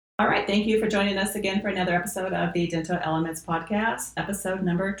All right. Thank you for joining us again for another episode of the Dental Elements Podcast, episode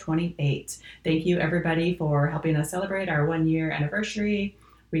number 28. Thank you, everybody, for helping us celebrate our 1 year anniversary.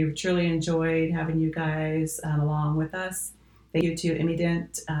 We've truly enjoyed having you guys along with us. Thank you to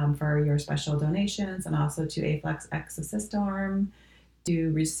Imident for your special donations, and also to Aflex X Assist Arm.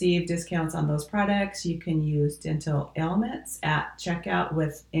 To receive discounts on those products, you can use Dental Elements at checkout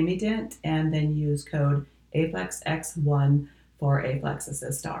with Imident, and then use code AFLEXX1 for Aflex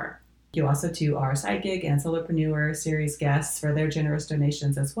Assist Arm. Thank you also to our Side Gig and Solopreneur series guests for their generous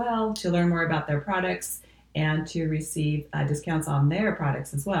donations as well. To learn more about their products and to receive discounts on their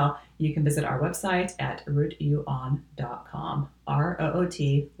products as well, you can visit our website at rootuon.com,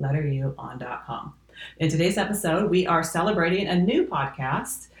 ROOT, letter U, on.com. In today's episode, we are celebrating a new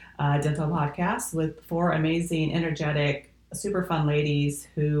podcast, dental podcast, with 4 amazing, energetic, super fun ladies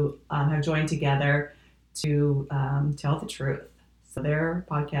who have joined together to tell the truth. So their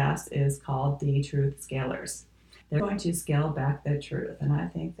podcast is called The Truth Scalers. They're going to scale back the truth, and I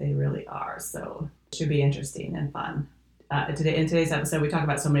think they really are. So it should be interesting and fun. In today's episode, we talk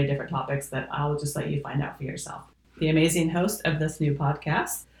about so many different topics that I'll just let you find out for yourself. The amazing host of this new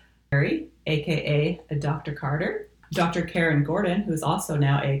podcast, Carrie, aka Dr. Carter, Dr. Karen Gordon, who's also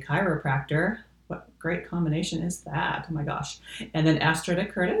now a chiropractor. What great combination is that? Oh my gosh. And then Astrida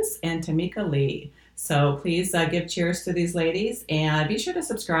Curtis and Tamika Lee. So please give cheers to these ladies, and be sure to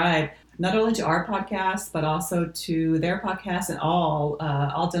subscribe not only to our podcast, but also to their podcast and all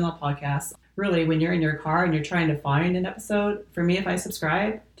dental podcasts. Really, when you're in your car and you're trying to find an episode, for me, if I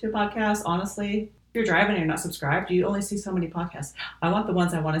subscribe to a podcast, honestly, if you're driving and you're not subscribed, you only see so many podcasts. I want the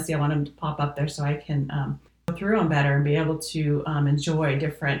ones I want to see. I want them to pop up there so I can go through them better and be able to enjoy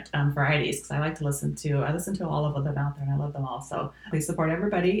different varieties, because I listen to all of them out there, and I love them all. So please support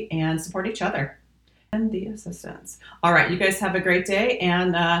everybody and support each other and the assistants. All right, you guys have a great day,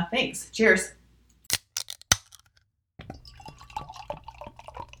 and thanks. Cheers.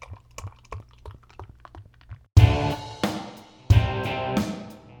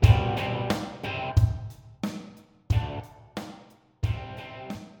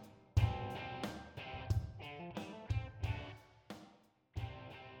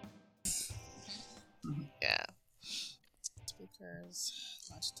 Yeah. Speakers,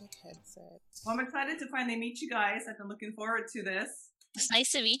 Logitech headset. Well, I'm excited to finally meet you guys. I've been looking forward to this. It's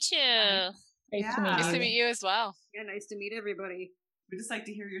nice to meet you. Nice to meet you as well. Yeah, nice to meet everybody. We just like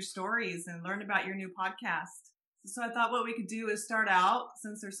to hear your stories and learn about your new podcast. So I thought what we could do is start out,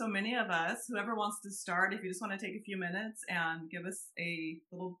 since there's so many of us, whoever wants to start, if you just want to take a few minutes and give us a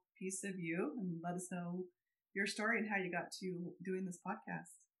little piece of you and let us know your story and how you got to doing this podcast.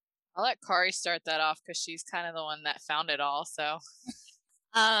 I'll let Kari start that off because she's kind of the one that found it all. So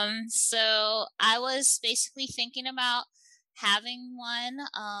I was basically thinking about having one,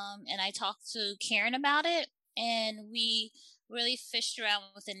 and I talked to Karen about it, and we really fished around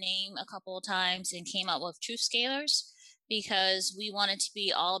with the name a couple of times and came up with Truth Scalers, because we wanted to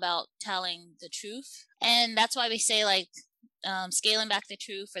be all about telling the truth. And that's why we say scaling back the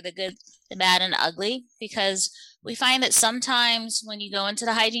truth for the good, the bad, and the ugly, because we find that sometimes when you go into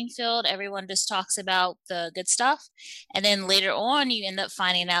the hygiene field, everyone just talks about the good stuff, and then later on you end up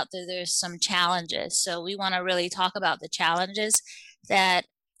finding out that there's some challenges. So we want to really talk about the challenges that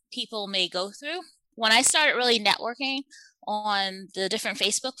people may go through. When I started really networking on the different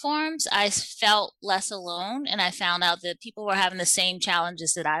Facebook forums, I felt less alone, and I found out that people were having the same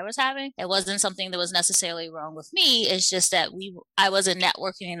challenges that I was having. It wasn't something that was necessarily wrong with me. It's just that I wasn't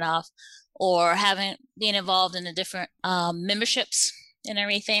networking enough, or being involved in the different memberships and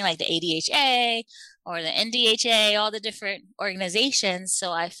everything, like the ADHA or the NDHA, all the different organizations.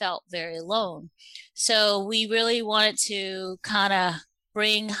 So I felt very alone. So we really wanted to kind of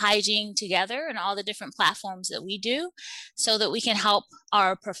bring hygiene together and all the different platforms that we do, so that we can help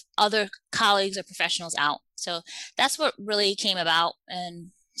our other colleagues or professionals out. So that's what really came about.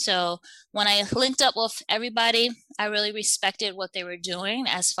 And so when I linked up with everybody, I really respected what they were doing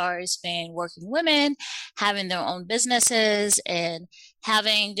as far as being working women, having their own businesses, and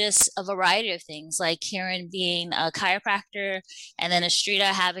having just a variety of things, like Karen being a chiropractor, and then Astrida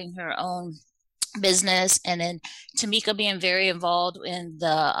having her own business, and then Tamika being very involved in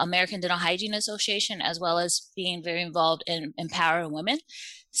the American Dental Hygiene Association, as well as being very involved in empowering women.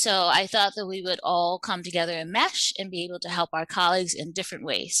 So I thought that we would all come together and mesh and be able to help our colleagues in different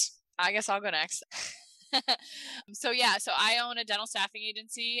ways. I guess I'll go next. So I own a dental staffing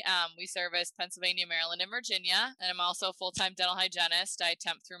agency. We service Pennsylvania, Maryland, and Virginia, and I'm also a full-time dental hygienist. I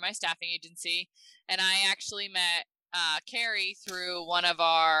temp through my staffing agency, and I actually met Carrie through one of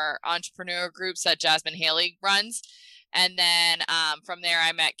our entrepreneur groups that Jasmine Haley runs. And then from there,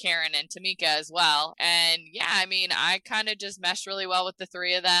 I met Karen and Tamika as well. And yeah, I mean, I kind of just meshed really well with the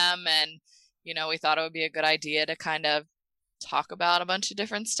three of them. And, you know, we thought it would be a good idea to kind of talk about a bunch of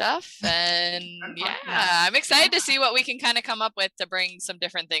different stuff. And yeah, I'm excited to see what we can kind of come up with to bring some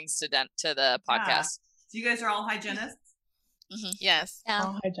different things to the podcast. So you guys are all hygienists? Mm-hmm. Yes. Yeah.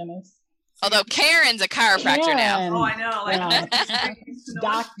 All hygienists. Although Karen's a chiropractor now. Oh, I know. Like,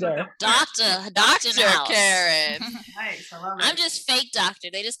 Doctor. Doctor now. Karen. Nice, I love it. I'm just fake doctor.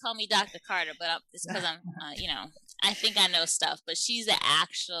 They just call me Dr. Carter, but it's because I'm, I think I know stuff. But she's the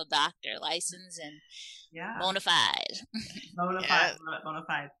actual doctor, licensed and bona fide. Bona fide. Bona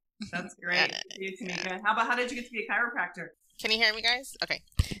fide. That's great. You, Tamika. How did you get to be a chiropractor? Can you hear me, guys? Okay.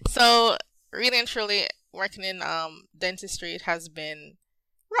 So really and truly, working in dentistry, it has been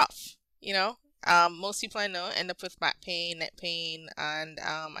rough. You know, most people I know end up with back pain, neck pain, and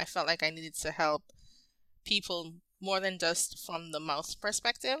I felt like I needed to help people more than just from the mouth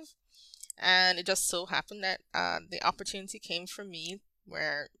perspective. And it just so happened that the opportunity came for me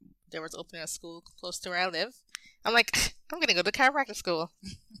where there was opening a school close to where I live. I'm like, I'm going to go to chiropractic school.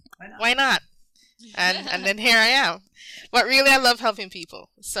 Why not? And then here I am. But really, I love helping people.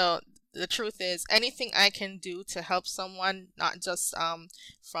 So the truth is, anything I can do to help someone, not just from,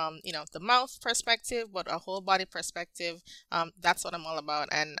 the mouth perspective, but a whole body perspective, that's what I'm all about.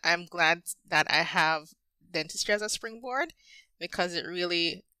 And I'm glad that I have dentistry as a springboard, because it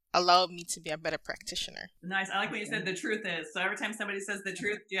really allowed me to be a better practitioner. Nice. I like when you said the truth is. So every time somebody says the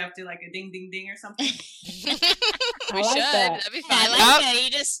truth, do you have to like a ding, ding, ding or something? We like should. that. That'd be fun. I like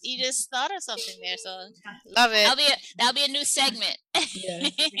that. You just thought of something there, so Love it. that'll be a new segment.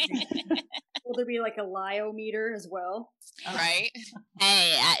 Yes. Will there be like a Lio-meter as well? Right?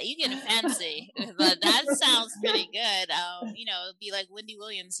 Hey, you getting fancy, but that sounds pretty good. It'd be like Wendy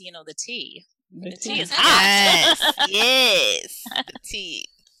Williams, the tea. The tea is hot. Yes. The tea.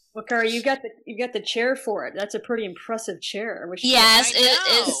 Well, Kara, you got the chair for it. That's a pretty impressive chair. Yes, I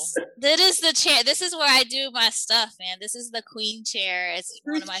it is. That is the chair. This is where I do my stuff, man. This is the queen chair. It's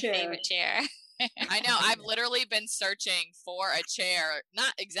one of my favorite chair. I know. I've literally been searching for a chair,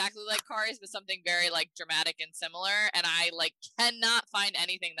 not exactly like Kari's, but something very like dramatic and similar, and I cannot find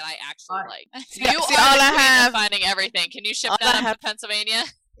anything that I actually like. See, You see, are all the I queen of have- finding everything. Can you ship all that I up have- to Pennsylvania?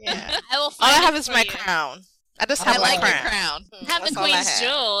 Yeah. I will All find I it have is for my you. crown. I just I have like my your crown. crown. I have the That's all I queen's have.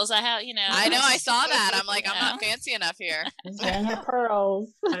 jewels. I I know. I saw that. I'm like, I'm Yeah. not fancy enough here. And her pearls.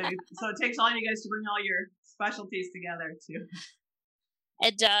 So it takes all you guys to bring all your specialties together too.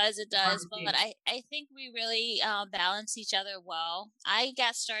 It does, Barbecue. but I think we really balance each other well. I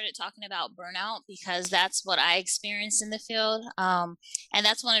got started talking about burnout because that's what I experienced in the field, and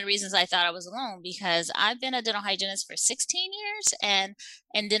that's one of the reasons I thought I was alone, because I've been a dental hygienist for 16 years and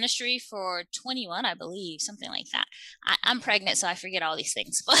in dentistry for 21, I believe, something like that. I'm pregnant, so I forget all these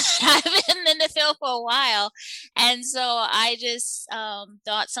things, but I've been in the field for a while, and so I just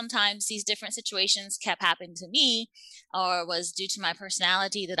thought sometimes these different situations kept happening to me, or was due to my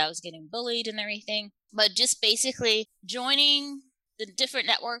personality that I was getting bullied and everything. But just basically joining the different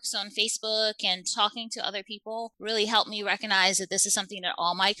networks on Facebook and talking to other people really helped me recognize that this is something that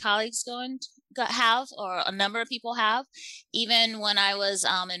all my colleagues have, or a number of people have. Even when I was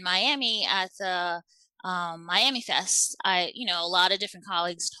in Miami at the Miami Fest, a lot of different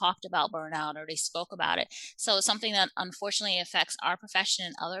colleagues talked about burnout, or they spoke about it. So it's something that unfortunately affects our profession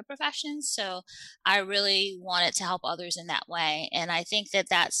and other professions. So I really wanted to help others in that way. And I think that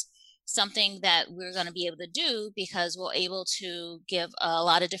that's something that we're going to be able to do, because we're able to give a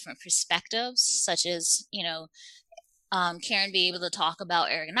lot of different perspectives, such as, Karen being able to talk about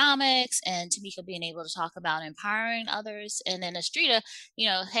ergonomics, and Tamika being able to talk about empowering others, and then Estrita,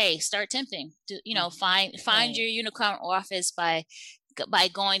 hey, start temping. Find your unicorn office by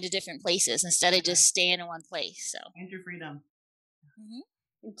going to different places instead of just staying in one place. So And your freedom.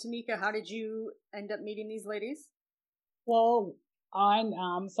 And Tamika, how did you end up meeting these ladies? Well,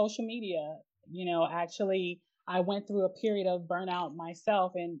 on social media, actually, I went through a period of burnout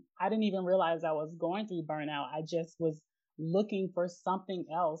myself, and I didn't even realize I was going through burnout. I just was looking for something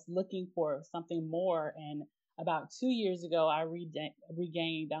else, looking for something more. And about 2 years ago, I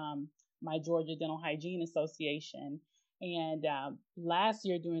regained my Georgia Dental Hygiene Association. And last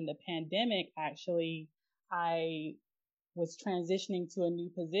year during the pandemic, actually, I was transitioning to a new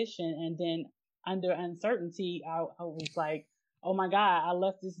position. And then under uncertainty, I was like, oh my God, I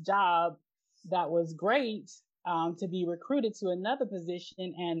left this job that was great to be recruited to another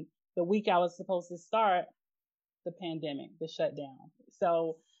position. And the week I was supposed to start, the pandemic, the shutdown.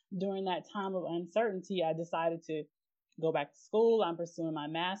 So during that time of uncertainty, I decided to go back to school. I'm pursuing my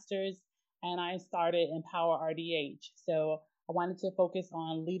master's. and I started Empower RDH. So I wanted to focus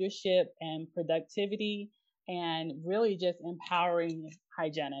on leadership and productivity and really just empowering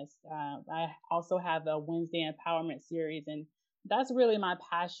hygienists. I also have a Wednesday empowerment series, and that's really my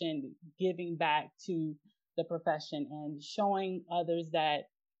passion, giving back to the profession and showing others that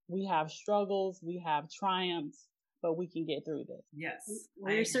we have struggles, we have triumphs, but we can get through this. Yes.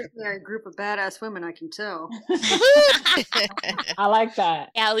 We're certainly a group of badass women, I can tell. I like that.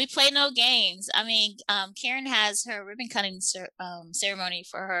 Yeah, we play no games. I mean, Karen has her ribbon cutting ceremony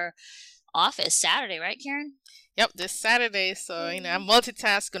for her office Saturday, right, Karen? Yep, this Saturday. So, I'm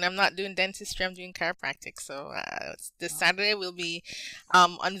multitasking. I'm not doing dentistry, I'm doing chiropractic. So, this Saturday we'll be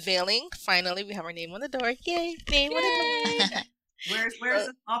unveiling. Finally, we have our name on the door. Yay! Name on the door. Where's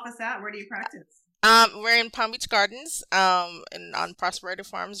the office at? Where do you practice? We're in Palm Beach Gardens, and on Prosperity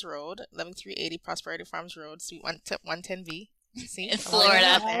Farms Road, 11380 Prosperity Farms Road, Suite 110B. See, in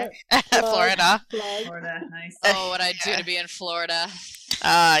Florida. Florida. Florida, nice. Oh, what I'd do to be in Florida.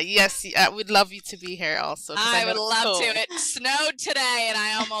 Yes, we'd love you to be here also. I would love to. It snowed today and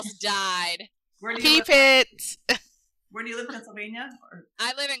I almost died. Where do you Keep it. Where do you live in Pennsylvania?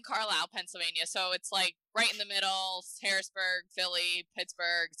 I live in Carlisle, Pennsylvania, so it's like right in the middle. Harrisburg, Philly,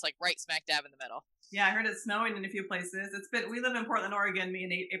 Pittsburgh. It's like right smack dab in the middle. Yeah, I heard it's snowing in a few places. We live in Portland, Oregon, me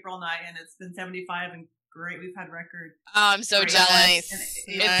and April and I, and it's been 75 and great. We've had record. Oh, I'm so jealous. Nice.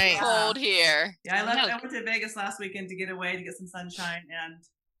 It's cold here. Yeah, I went to Vegas last weekend to get away, to get some sunshine, and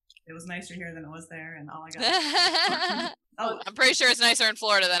it was nicer here than it was there, and all I got. I'm pretty sure it's nicer in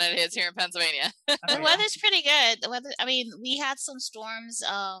Florida than it is here in Pennsylvania. The weather's pretty good. I mean, we had some storms.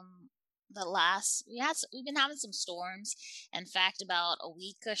 We've been having some storms. In fact, about a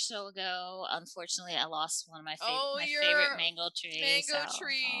week or so ago, unfortunately, I lost one of my favorite mango trees.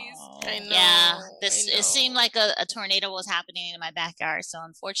 I know. Yeah, it seemed like a tornado was happening in my backyard. So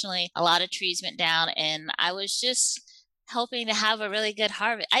unfortunately, a lot of trees went down, and I was just hoping to have a really good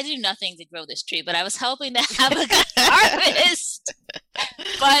harvest. I do nothing to grow this tree, but I was hoping to have a good harvest.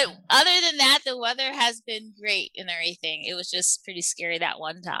 But other than that, the weather has been great and everything. It was just pretty scary that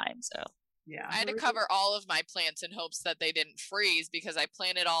one time. So yeah, I had to cover all of my plants in hopes that they didn't freeze because I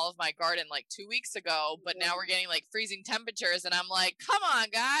planted all of my garden like 2 weeks ago, but now we're getting like freezing temperatures and I'm like, come on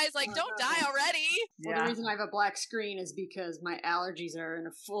guys, like don't die already. Well, the reason I have a black screen is because my allergies are in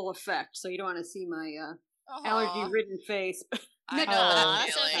a full effect, so you don't want to see my allergy-ridden face. I know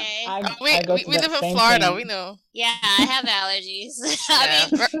that's okay. We live in Florida, we know. Yeah, I have allergies. I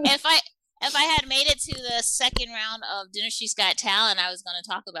mean, if I had made it to the second round of Dentistry's Got Talent, I was going to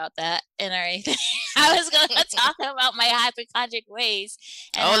talk about that and everything. I was going to talk about my hypochondriac ways.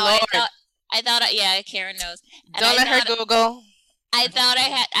 And Lord. I thought, Karen knows. And Don't let her Google. I thought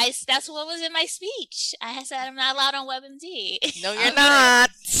that's what was in my speech. I said I'm not allowed on WebMD. No, you're not.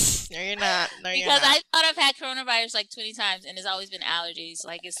 No, you're not. Because I thought I've had coronavirus like 20 times, and it's always been allergies.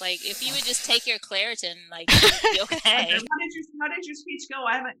 Like, it's like, if you would just take your Claritin, like, you'd be okay. How did your speech go?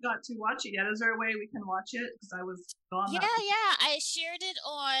 I haven't got to watch it yet. Is there a way we can watch it? Because I was gone. Yeah. I shared it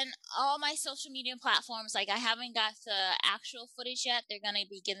on all my social media platforms. Like, I haven't got the actual footage yet. They're going to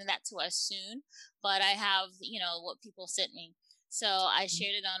be getting that to us soon. But I have, what people sent me. So I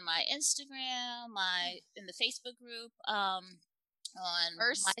shared it on my Instagram, in the Facebook group.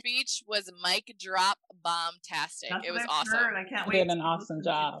 Her speech was mic drop bombastic. It was awesome. I can't wait. You did an awesome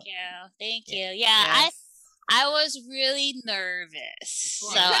job. Thank you. Yeah, yes. I was really nervous.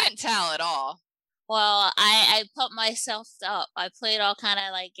 Well, so I couldn't tell at all. Well, I put myself up. I played all kind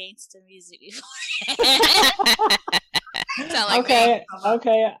of like gangster music before. Okay,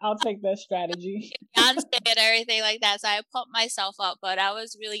 I'll take that strategy. Beyonce and everything like that. So I pumped myself up, but I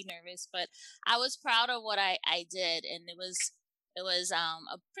was really nervous. But I was proud of what I did, and it was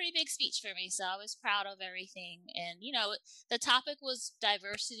a pretty big speech for me. So I was proud of everything. And the topic was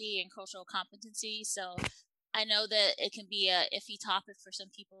diversity and cultural competency. So I know that it can be a iffy topic for some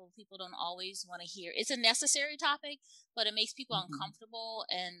people. People don't always want to hear. It's a necessary topic, but it makes people uncomfortable,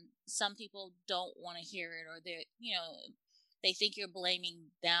 and some people don't want to hear it, or they think you're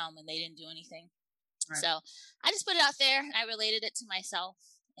blaming them and they didn't do anything. Right. So I just put it out there, and I related it to myself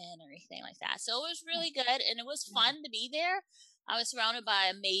and everything like that. So it was really good, and it was fun to be there. I was surrounded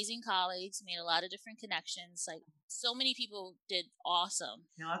by amazing colleagues, made a lot of different connections. Like, so many people did awesome.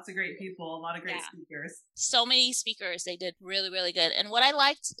 Yeah, lots of great people, a lot of great speakers. So many speakers, they did really, really good. And what I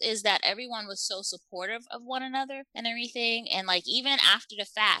liked is that everyone was so supportive of one another and everything. And like, even after the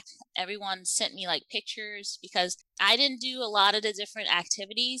fact, everyone sent me like pictures, because I didn't do a lot of the different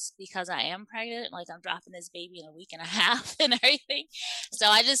activities because I am pregnant. Like, I'm dropping this baby in a week and a half and everything. So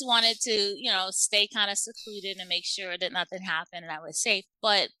I just wanted to, stay kind of secluded and make sure that nothing happened and I was safe.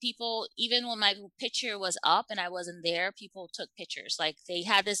 But people, even when my picture was up and I wasn't there, people took pictures. Like, they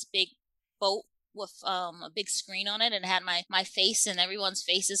had this big boat with a big screen on it and had my face and everyone's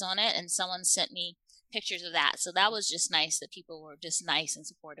faces on it. And someone sent me pictures of that. So that was just nice that people were just nice and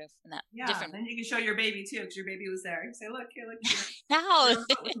supportive in that. Yeah, different. Then you can show your baby too, because your baby was there. You can say, look here. No,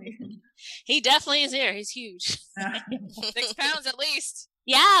 he definitely is here. He's huge. 6 pounds at least.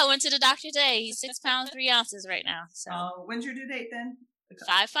 Yeah, I went to the doctor today. He's 6 pounds 3 ounces right now. So when's your due date then?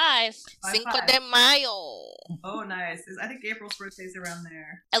 5/5. Cinco de Mayo. Oh, nice. I think April's birthday's around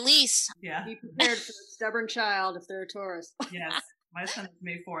there. At least. Yeah. Be prepared for a stubborn child if they're a Taurus. Yes. My son is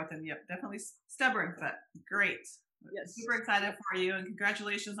May 4th, and definitely stubborn, but great. Yes. Super excited for you, and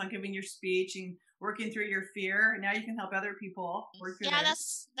congratulations on giving your speech and working through your fear. Now you can help other people work through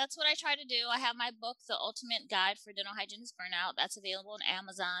that's what I try to do. I have my book, The Ultimate Guide for Dental Hygienist Burnout. That's available on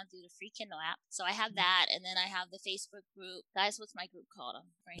Amazon through the free Kindle app. So I have that, and then I have the Facebook group. Guys, what's my group called?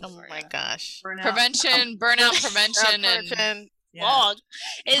 Oh my gosh. Burnout prevention, and blog.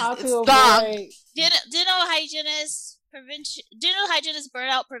 How to avoid dental hygienist prevention, dental hygienist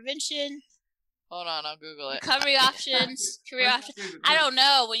burnout prevention. Hold on, I'll Google it. Recovery options, career options. I don't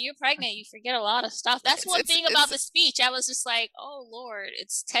know. When you're pregnant, you forget a lot of stuff. That's one thing about the speech. I was just like, oh, Lord,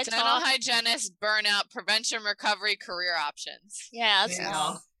 it's TED Talk. Dental hygienist, burnout, prevention, recovery, career options. Yeah, that's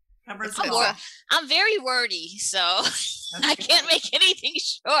long. I'm very wordy, so I can't make anything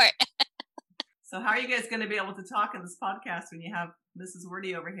short. So how are you guys going to be able to talk in this podcast when you have Mrs.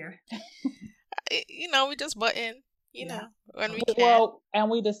 Wordy over here? We just butt in. When we can. Well, and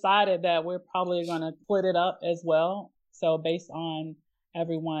we decided that we're probably going to split it up as well. So based on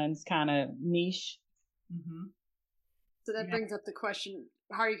everyone's kind of niche. Mm-hmm. So that brings up the question,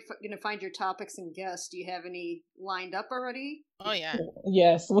 how are you going to find your topics and guests? Do you have any lined up already? Oh, yeah.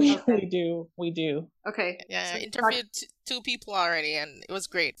 Yes, we do. We do. Okay. Yeah, I interviewed 2 people already, and it was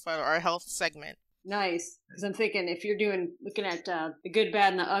great for our health segment. Nice, because I'm thinking if you're looking at the good,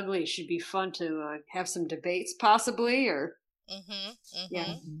 bad, and the ugly, it should be fun to have some debates, possibly, or.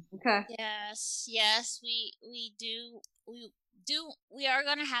 Yeah. Okay. Yes, we do. We are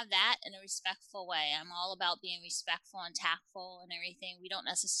going to have that in a respectful way. I'm all about being respectful and tactful and everything. We don't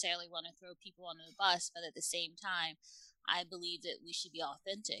necessarily want to throw people under the bus, but at the same time, I believe that we should be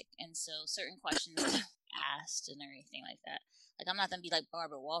authentic, and so certain questions asked and everything like that. Like, I'm not gonna be like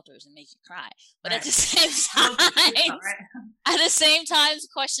Barbara Walters and make you cry, but at the same time,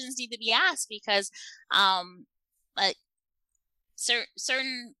 questions need to be asked because, like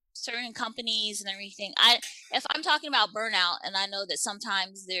certain companies and everything. If I'm talking about burnout, and I know that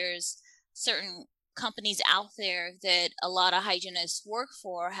sometimes there's certain companies out there that a lot of hygienists work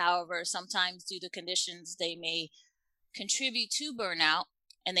for. However, sometimes due to conditions, they may contribute to burnout.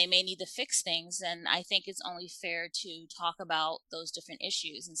 And they may need to fix things, and I think it's only fair to talk about those different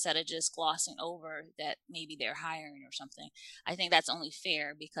issues instead of just glossing over that maybe they're hiring or something. I think that's only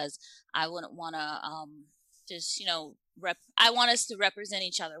fair because I wouldn't want to I want us to represent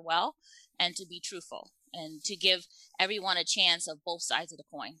each other well and to be truthful and to give everyone a chance of both sides of the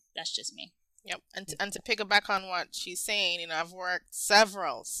coin. That's just me. Yep, and to piggyback on what she's saying, I've worked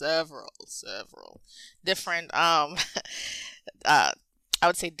several different I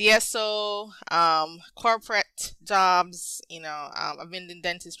would say DSO, corporate jobs. I've been in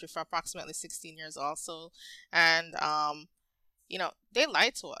dentistry for approximately 16 years also. And, they lie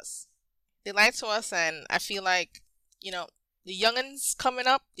to us. And I feel like, the youngins coming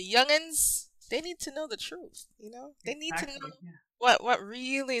up, they need to know the truth, They need to know what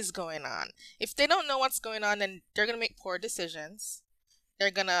really is going on. If they don't know what's going on, then they're going to make poor decisions. They're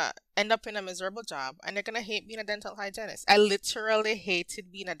going to end up in a miserable job, and they're going to hate being a dental hygienist. I literally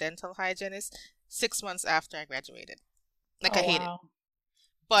hated being a dental hygienist 6 months after I graduated. I hate it.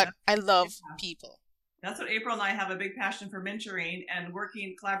 But I love people. That's what April and I have a big passion for mentoring and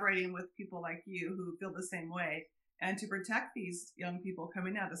collaborating with people like you who feel the same way, and to protect these young people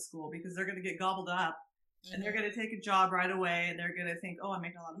coming out of school because they're going to get gobbled up and they're going to take a job right away and they're going to think, oh, I'm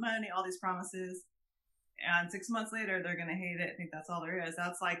making a lot of money, all these promises. And 6 months later, they're going to hate it. I think that's all there is.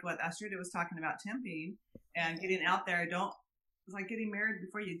 That's like what Astrida was talking about, temping and getting out there. It's like getting married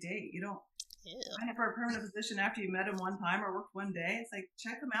before you date. You don't sign up for a permanent position after you met him one time or worked one day. It's like,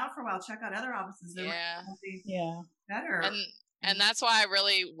 check them out for a while. Check out other offices. There might be something better. And that's why I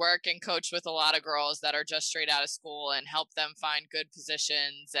really work and coach with a lot of girls that are just straight out of school and help them find good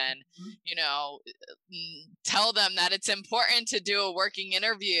positions and, you know, tell them that it's important to do a working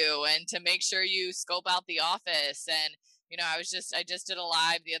interview and to make sure you scope out the office. And, you know, I just did a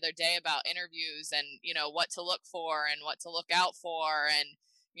live the other day about interviews and, you know, what to look for and what to look out for. And,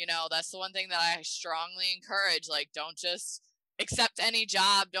 you know, that's the one thing that I strongly encourage. Like, don't just accept any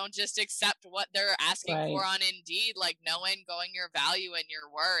job. Don't just accept what they're asking for on Indeed, like knowing, going your value and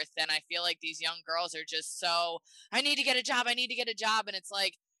your worth. And I feel like these young girls are just so, I need to get a job. I need to get a job. And it's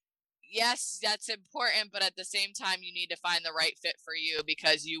like, yes, that's important. But at the same time, you need to find the right fit for you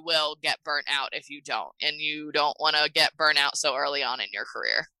because you will get burnt out if you don't. And you don't want to get burnt out so early on in your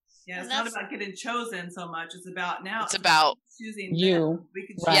career. Yeah, it's not about getting chosen so much. It's about now. It's about choosing you. Them. We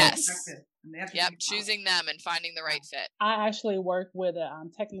can choose yes. Yep, choosing them and finding the right fit. I actually work with a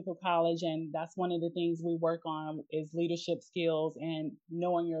technical college, and that's one of the things we work on is leadership skills and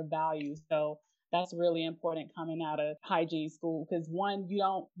knowing your values. So that's really important coming out of hygiene school because one,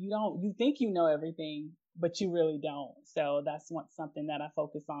 you think you know everything, but you really don't. So that's something that I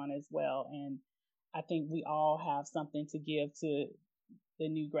focus on as well. And I think we all have something to give to the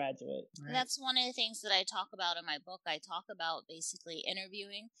new graduate. Right. That's one of the things that I talk about in my book. I talk about basically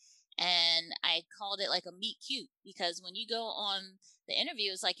interviewing, and I called it like a meet cute because when you go on the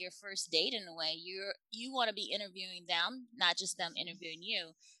interview, it's like your first date in a way. You want to be interviewing them, not just them interviewing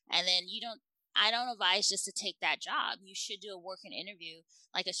you. And then I don't advise just to take that job. You should do a working interview.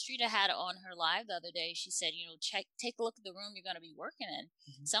 Like Estrita had on her live the other day. She said, you know, take a look at the room you're going to be working in.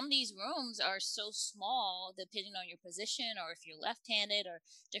 Mm-hmm. Some of these rooms are so small, depending on your position or if you're left-handed or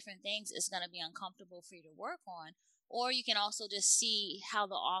different things, it's going to be uncomfortable for you to work on. Or you can also just see how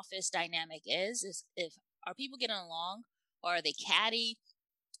the office dynamic is. If are people getting along, or are they catty?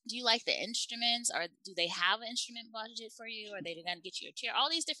 Do you like the instruments, or do they have an instrument budget for you? Are they going to get you a chair? All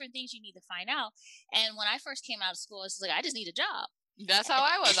these different things you need to find out. And when I first came out of school, I was like, I just need a job. That's how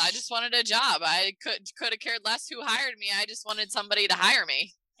I was. I just wanted a job. I could have cared less who hired me. I just wanted somebody to hire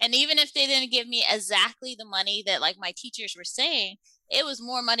me. And even if they didn't give me exactly the money that like my teachers were saying, it was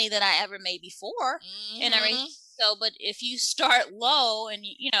more money than I ever made before. Mm-hmm. And everything. So, but if you start low and,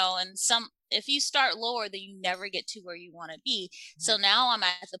 you know, if you start lower, then you never get to where you want to be. Mm-hmm. So now I'm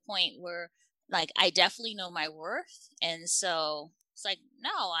at the point where like, I definitely know my worth. And so it's like,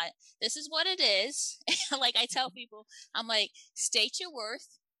 no, this is what it is. Like I tell people, I'm like, state your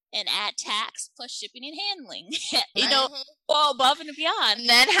worth and add tax plus shipping and handling, you know, go above and beyond. And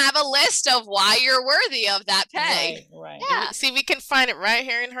then have a list of why you're worthy of that pay. Right. Yeah. See, we can find it right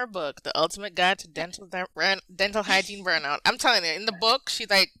here in her book, The Ultimate Guide to Dental Hygiene Burnout. I'm telling you, in the book, she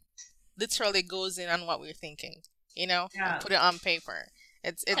like literally goes in on what we're thinking, you know, and put it on paper.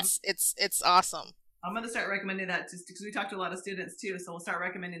 It's awesome. I'm going to start recommending that just because we talked to a lot of students too. So we'll start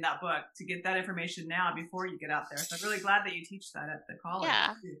recommending that book to get that information now before you get out there. So I'm really glad that you teach that at the college.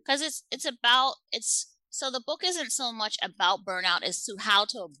 Yeah, because so the book isn't so much about burnout as to how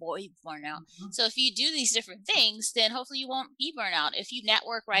to avoid burnout. Mm-hmm. So if you do these different things, then hopefully you won't be burnout. If you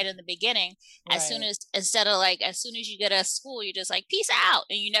network right in the beginning, instead of like, as soon as you get out of school, you're just like, peace out.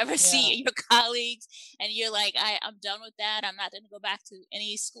 And you never see your colleagues. And you're like, I'm done with that. I'm not going to go back to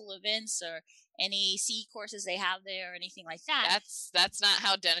any school events or any CE courses they have there or anything like that. That's not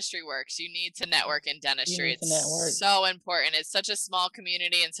how dentistry works. You need to network in dentistry. It's so important. It's such a small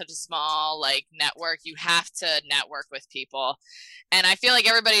community and such a small like network. You have to network with people. And I feel like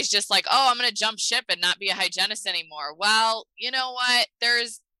everybody's just like, oh, I'm going to jump ship and not be a hygienist anymore. Well, you know what?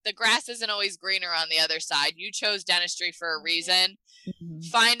 The grass isn't always greener on the other side. You chose dentistry for a reason. Mm-hmm.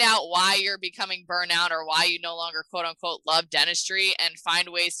 Find out why you're becoming burnout or why you no longer quote unquote love dentistry and find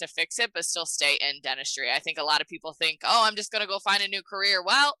ways to fix it, but still stay in dentistry. I think a lot of people think, oh, I'm just going to go find a new career.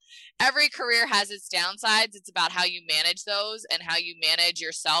 Well, every career has its downsides. It's about how you manage those and how you manage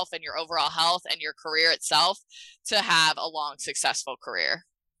yourself and your overall health and your career itself to have a long, successful career.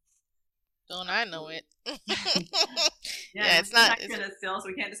 Don't I know it? It's not good still, so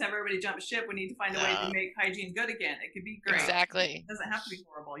we can't just have everybody jump ship. We need to find a way to make hygiene good again. It could be great. Exactly. It doesn't have to be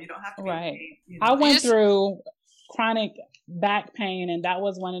horrible. You don't have to be pain, I went through chronic back pain, and that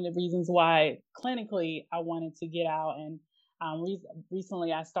was one of the reasons why clinically I wanted to get out. And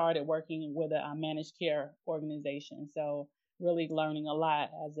recently I started working with a managed care organization. So really learning a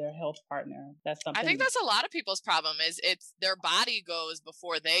lot as their health partner. That's something. I think that's a lot of people's problem is it's their body goes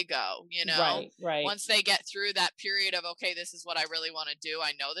before they go, you know? Right. Once they get through that period of, okay, this is what I really want to do.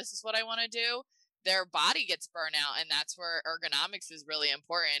 I know this is what I want to do. Their body gets burnt out. And that's where ergonomics is really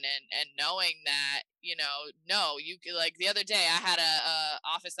important. And knowing that, you know, no, you like the other day I had a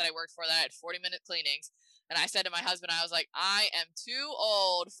office that I worked for that I had 40-minute cleanings. And I said to my husband, I was like, I am too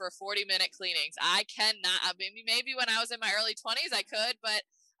old for 40-minute cleanings. I cannot. Maybe when I was in my early 20s, I could, but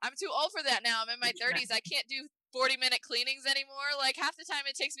I'm too old for that now. I'm in my 30s. I can't do 40-minute cleanings anymore. Like half the time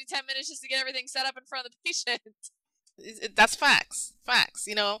it takes me 10 minutes just to get everything set up in front of the patient. That's facts.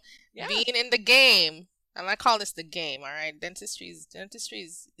 You know, Yeah. being in the game, and I call this the game, all right? Dentistry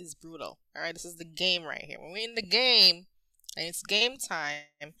is brutal, all right? This is the game right here. When we're in the game, and it's game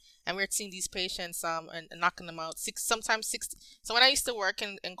time, and we're seeing these patients and knocking them out, sometimes 60. So when I used to work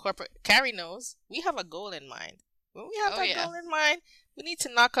in corporate, Carrie knows, we have a goal in mind. When we have goal in mind, we need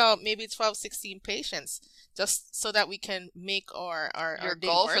to knock out maybe 12, 16 patients just so that we can make our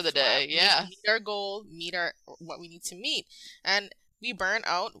goal for the day. Yeah. Meet our goal, meet what we need to meet. And we burn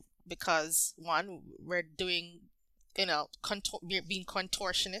out because, one, we're doing, you know, being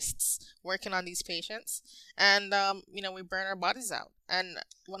contortionists, working on these patients. And, you know, we burn our bodies out. And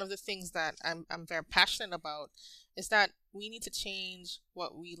one of the things that I'm very passionate about is that we need to change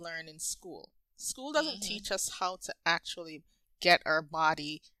what we learn in school. School doesn't teach us how to actually get our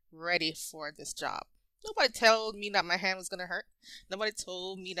body ready for this job. Nobody told me that my hand was going to hurt. Nobody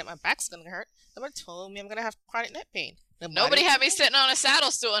told me that my back's going to hurt. Nobody told me I'm going to have chronic neck pain. Nobody had me sitting on a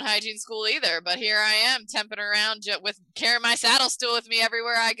saddle stool in hygiene school either, but here I am temping around with carrying my saddle stool with me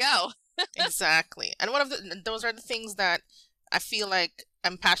everywhere I go. Exactly. And those are the things that I feel like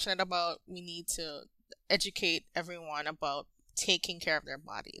I'm passionate about. We need to educate everyone about taking care of their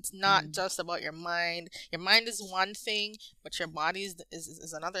body. It's not just about your mind. Your mind is one thing, but your body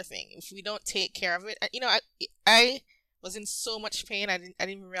is another thing. If we don't take care of it, you know, I was in so much pain. I didn't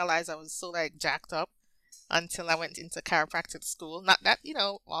even realize I was so like jacked up until I went into chiropractic school. Not that, you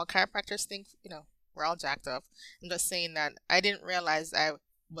know, all chiropractors think, you know, we're all jacked up. I'm just saying that I didn't realize I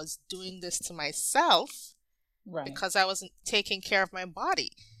was doing this to myself because I wasn't taking care of my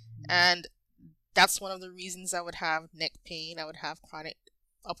body. And that's one of the reasons I would have neck pain. I would have chronic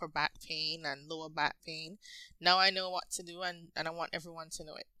upper back pain and lower back pain. Now I know what to do, and I want everyone to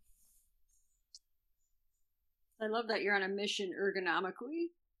know it. I love that you're on a mission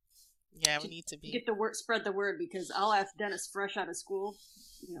ergonomically. Yeah, we need to be. Get the word, spread the word, because I'll ask dentists fresh out of school.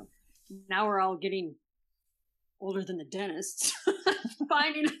 You know, now we're all getting older than the dentists.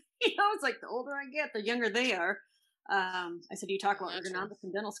 Finding, you know, it's like the older I get, the younger they are. I said, you talk about ergonomics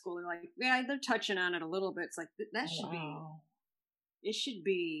in dental school. They're like, yeah, they're touching on it a little bit. It's like, that should be, it should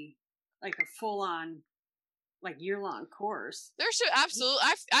be like a full on, like year-long course. There should absolutely,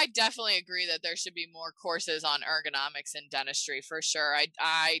 I definitely agree that there should be more courses on ergonomics in dentistry for sure.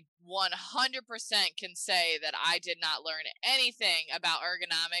 I 100% can say that I did not learn anything about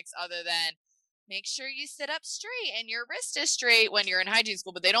ergonomics other than make sure you sit up straight and your wrist is straight when you're in hygiene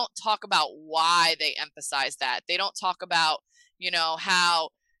school, but they don't talk about why they emphasize that. They don't talk about, you know, how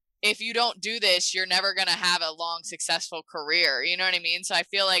if you don't do this, you're never going to have a long, successful career. You know what I mean? So I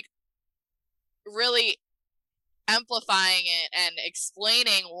feel like really amplifying it and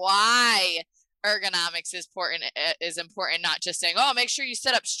explaining why ergonomics is important, not just saying, oh, make sure you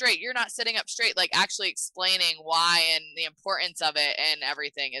sit up straight. You're not sitting up straight. Like actually explaining why and the importance of it and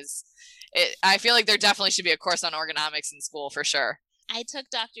everything I feel like there definitely should be a course on ergonomics in school for sure. I took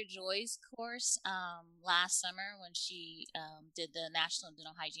Dr. Joy's course last summer when she did the National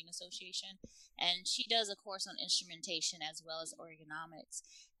Dental Hygiene Association, and she does a course on instrumentation as well as ergonomics.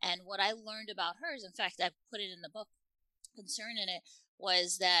 And what I learned about hers, in fact, I put it in the book concerning it,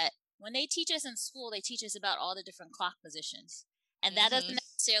 was that when they teach us in school, they teach us about all the different clock positions, and that doesn't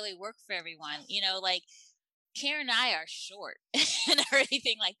necessarily work for everyone. You know, like Karen and I are short and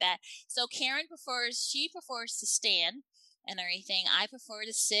everything like that. So Karen prefers to stand and everything. I prefer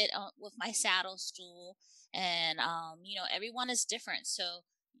to sit with my saddle stool, and you know, everyone is different. So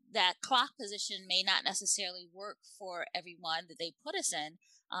that clock position may not necessarily work for everyone that they put us in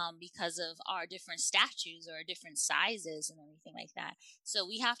because of our different statues or different sizes and everything like that. So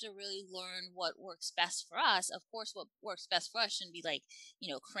we have to really learn what works best for us. Of course, what works best for us shouldn't be like, you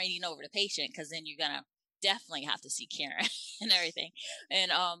know, craning over the patient, because then you're going to definitely have to see Karen and everything.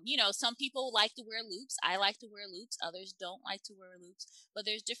 And, you know, some people like to wear loops. I like to wear loops. Others don't like to wear loops. But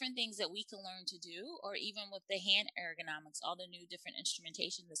there's different things that we can learn to do, or even with the hand ergonomics, all the new different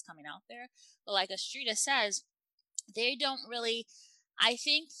instrumentation that's coming out there. But like Astrida says, they don't really, I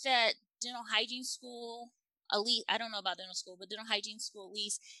think that dental hygiene school, at least, I don't know about dental school, but dental hygiene school, at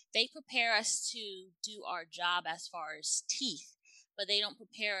least, they prepare us to do our job as far as teeth. But they don't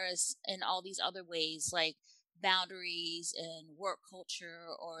prepare us in all these other ways, like boundaries and work culture.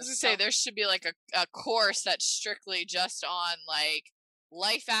 Or I was gonna say there should be like a course that's strictly just on like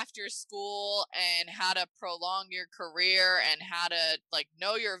life after school and how to prolong your career and how to like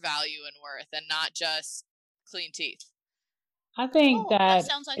know your value and worth, and not just clean teeth. I think that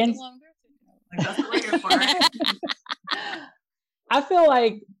sounds like the one Like, that's what we're here for. I feel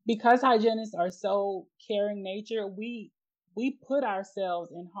like because hygienists are so caring nature, we put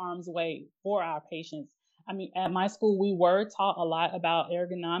ourselves in harm's way for our patients. I mean, at my school, we were taught a lot about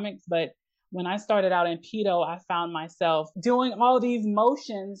ergonomics, but when I started out in pedo, I found myself doing all these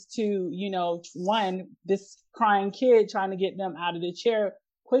motions to, this crying kid, trying to get them out of the chair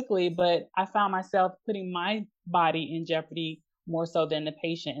quickly. But I found myself putting my body in jeopardy more so than the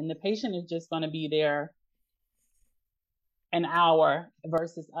patient. And the patient is just going to be there an hour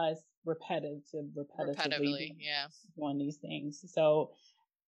versus us repetitively doing these things. So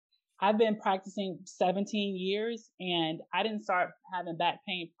I've been practicing 17 years and I didn't start having back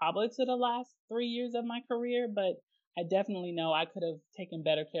pain probably to the last 3 years of my career, but I definitely know I could have taken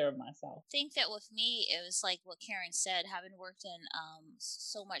better care of myself. I think that with me, it was like what Karen said, having worked in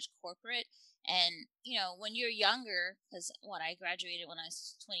so much corporate. And, when you're younger, because I graduated when I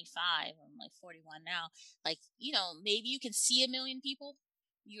was 25, I'm like 41 now, like, maybe you can see a million people.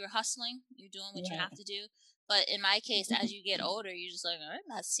 You're hustling, you're doing what you have to do. But in my case, as you get older, you're just like, I'm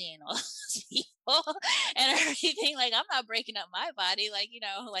not seeing all those people and everything. Like, I'm not breaking up my body. Like,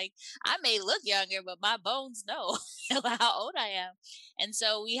 like I may look younger, but my bones know how old I am. And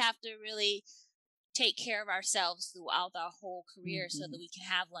so we have to really take care of ourselves throughout our whole career so that we can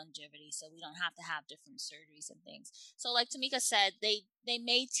have longevity, so we don't have to have different surgeries and things. So like Tamika said, they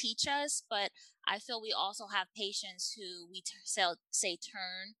may teach us, but I feel we also have patients who we say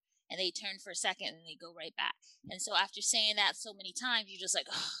turn, and they turn for a second and they go right back. And so after saying that so many times, you're just like,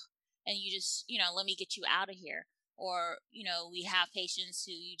 oh, and you just, let me get you out of here. Or, we have patients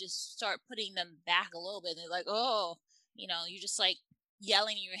who you just start putting them back a little bit and they're like, oh, you're just like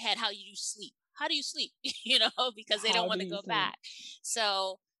yelling in your head, how you sleep. How do you sleep? Because they don't want to go back.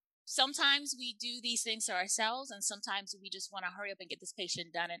 So sometimes we do these things to ourselves, and sometimes we just want to hurry up and get this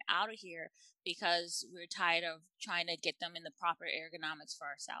patient done and out of here because we're tired of trying to get them in the proper ergonomics for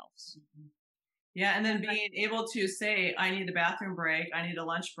ourselves. Yeah, and then being able to say, I need a bathroom break, I need a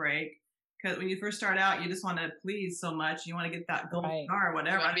lunch break. Because when you first start out, you just want to please so much. You want to get that gold star or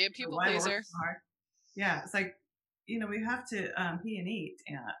whatever. You want to be a people pleaser. Yeah, it's like, we have to pee and eat,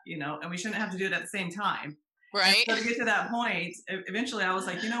 and we shouldn't have to do it at the same time. Right. And so to get to that point, eventually I was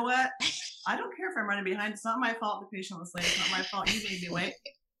like, you know what? I don't care if I'm running behind. It's not my fault the patient was late. It's not my fault you made me wait.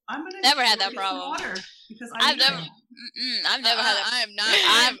 I'm going to never had that problem. Water because I've never had that. I am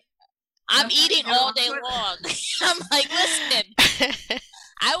not. I'm eating all day long. I'm like, listen.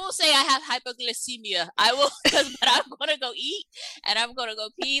 I will say I have hypoglycemia. I will, but I'm going to go eat and I'm going to go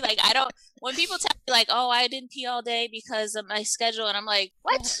pee. Like, when people tell me like, oh, I didn't pee all day because of my schedule. And I'm like,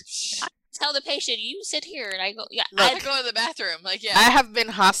 what? I tell the patient, you sit here. And I go, yeah. I go to the bathroom. Like, yeah. I have been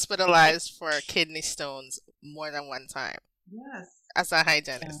hospitalized for kidney stones more than one time. Yes. As a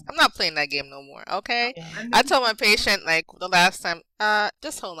hygienist. I'm not playing that game no more, okay? I told my patient, like, the last time,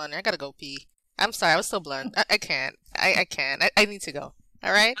 just hold on, I gotta go pee. I'm sorry, I was so blunt. I can't. I can't. I need to go.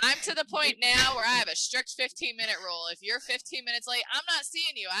 All right. I'm to the point now where I have a strict 15-minute rule. If you're 15 minutes late, I'm not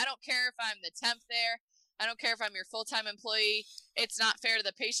seeing you. I don't care if I'm the temp there. I don't care if I'm your full-time employee. It's not fair to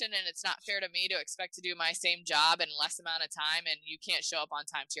the patient, and it's not fair to me to expect to do my same job in less amount of time, and you can't show up on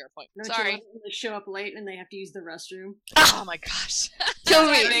time to your appointment. Sorry. They show up late and they have to use the restroom. Oh my gosh. Kill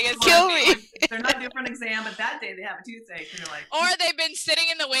me. They're not due for an exam, but that day they have a toothache. And you're like, or they've been sitting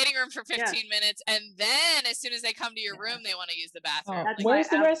in the waiting room for 15 minutes, and then as soon as they come to your room, they want to use the bathroom. Where's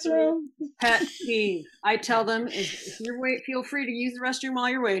the restroom? Pet peeve. I tell them, if you're feel free to use the restroom while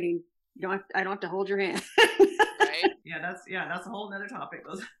you're waiting. I don't have to hold your hand. Right? Yeah, that's a whole nother topic.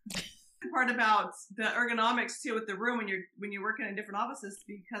 Those part about the ergonomics too with the room when you're working in different offices,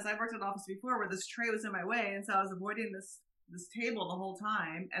 because I've worked in an office before where this tray was in my way, and so I was avoiding this table the whole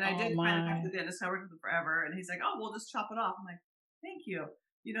time, and I did kind of talk to the dentist. I worked with him forever, and he's like, "Oh, we'll just chop it off." I'm like, "Thank you."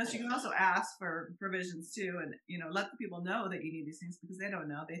 So you can also ask for provisions too, and let the people know that you need these things, because they don't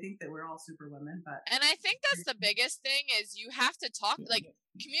know. They think that we're all super women, but and I think that's the biggest thing is you have to talk, like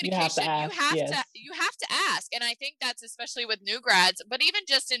communication. You have to ask, and I think that's especially with new grads, but even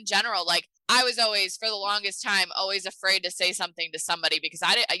just in general. Like, I was always, for the longest time, always afraid to say something to somebody because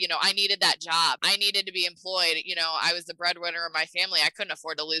I needed that job. I needed to be employed. I was the breadwinner of my family. I couldn't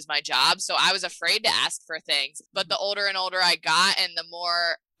afford to lose my job, so I was afraid to ask for things. But the older and older I got, and the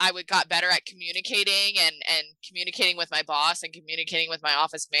more I would got better at communicating and communicating with my boss and communicating with my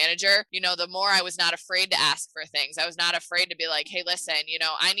office manager, the more I was not afraid to ask for things. I was not afraid to be like, hey, listen,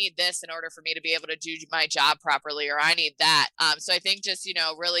 I need this in order for me to be able to do my job properly, or I need that. So I think just,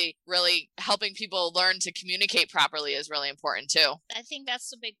 really, really helping people learn to communicate properly is really important too. I think that's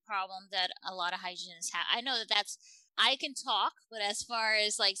the big problem that a lot of hygienists have. I know that's I can talk, but as far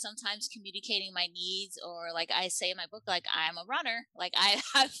as like sometimes communicating my needs, or like I say in my book, like I'm a runner, like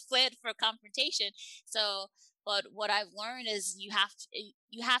I've fled for confrontation. So, but what I've learned is you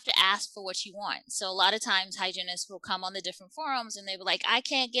have to ask for what you want. So a lot of times hygienists will come on the different forums and they be like, I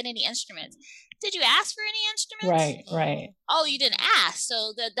can't get any instruments. Did you ask for any instruments? Right. Oh, you didn't ask.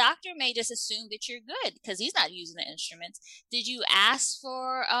 So the doctor may just assume that you're good because he's not using the instruments. Did you ask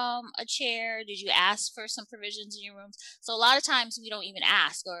for a chair? Did you ask for some provisions in your rooms? So a lot of times we don't even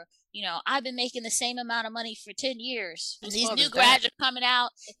ask, or, I've been making the same amount of money for 10 years. And these new grads are coming out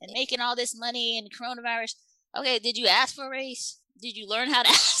and making all this money in coronavirus. Okay, did you ask for a raise? Did you learn how to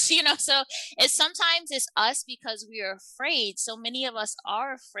ask? So sometimes it's us because we are afraid. So many of us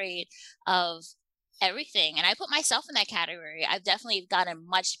are afraid of everything. And I put myself in that category. I've definitely gotten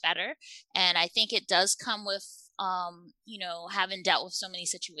much better. And I think it does come with, having dealt with so many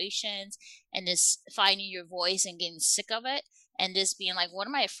situations and just finding your voice and getting sick of it and just being like, what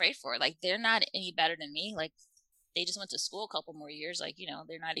am I afraid for? Like, they're not any better than me. Like, they just went to school a couple more years. Like,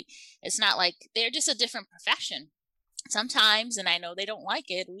 they're not, it's not like they're just a different profession. Sometimes, and I know they don't like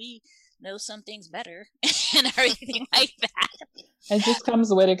it, we know some things better and everything like that. It just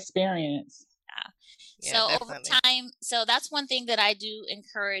comes with experience. Yeah, so definitely. Over time, so that's one thing that I do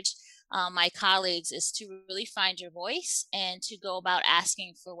encourage my colleagues is to really find your voice and to go about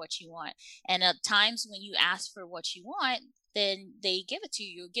asking for what you want. And at times when you ask for what you want, then they give it to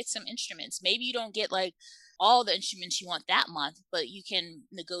you. You'll get some instruments. Maybe you don't get like all the instruments you want that month, but you can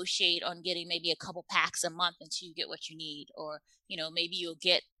negotiate on getting maybe a couple packs a month until you get what you need. Or, maybe you'll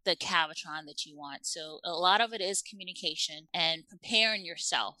get the Cavitron that you want. So a lot of it is communication and preparing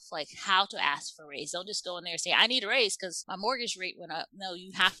yourself, like how to ask for a raise. Don't just go in there and say, I need a raise because my mortgage rate went up. No,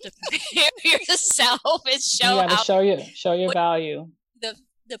 you have to prepare yourself and show show your value.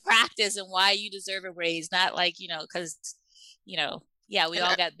 The practice and why you deserve a raise, not like, because, we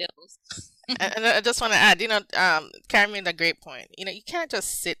all got bills. And I just want to add, Karen made a great point. You can't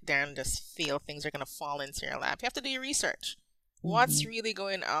just sit there and just feel things are going to fall into your lap. You have to do your research. What's really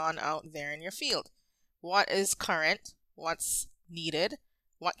going on out there in your field? What is current? What's needed?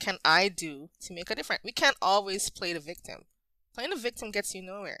 What can I do to make a difference? We can't always play the victim. Playing the victim gets you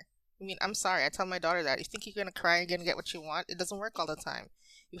nowhere. I mean, I'm sorry. I tell my daughter that. You think you're going to cry and you're going to get what you want? It doesn't work all the time.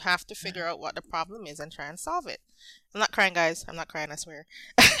 You have to figure out what the problem is and try and solve it. I'm not crying, guys. I'm not crying, I swear.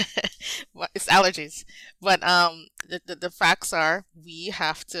 It's allergies. But the facts are we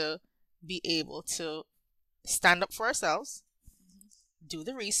have to be able to stand up for ourselves, do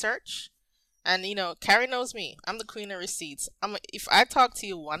the research. And, Carrie knows me. I'm the queen of receipts. If I talk to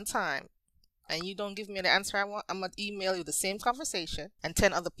you one time and you don't give me the answer I want, I'm going to email you the same conversation and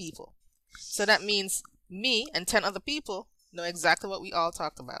 10 other people. So that means me and 10 other people know exactly what we all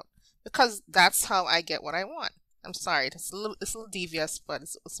talked about. Because that's how I get what I want. I'm sorry, it's a little devious, but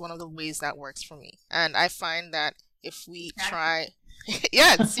it's one of the ways that works for me. And I find that if we try,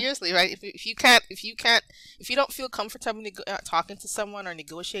 yeah, seriously, right? If you don't feel comfortable talking to someone or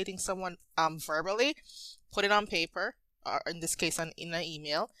negotiating someone verbally, put it on paper, or in this case, in an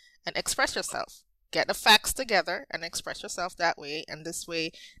email, and express yourself. Get the facts together and express yourself that way. And this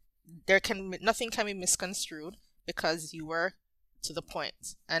way, nothing can be misconstrued because you were to the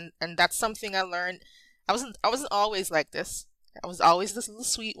point. And that's something I learned. I wasn't always like this. I was always this little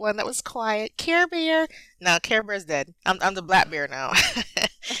sweet one that was quiet. Care Bear. Now Care Bear's dead. I'm the Black Bear now.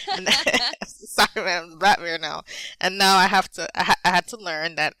 Sorry, man. I'm the Black Bear now. And now I had to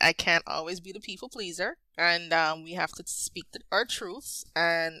learn that I can't always be the people pleaser. And we have to speak our truths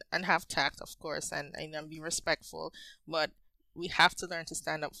and have tact, of course, and be respectful. But we have to learn to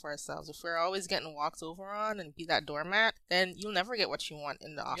stand up for ourselves. If we're always getting walked over on and be that doormat, then you'll never get what you want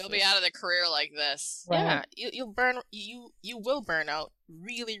in the office. You'll be out of the career like this. Right. Yeah, you will burn out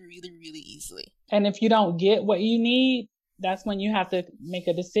really, really, really easily. And if you don't get what you need, that's when you have to make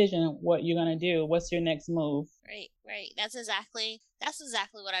a decision what you're going to do. What's your next move? Right. That's exactly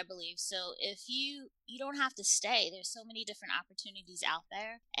what I believe. So if you don't have to stay, there's so many different opportunities out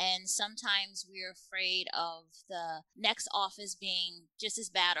there. And sometimes we're afraid of the next office being just as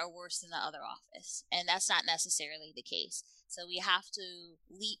bad or worse than the other office. And that's not necessarily the case. So we have to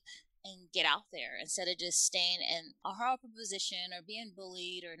leap and get out there instead of just staying in a horrible position or being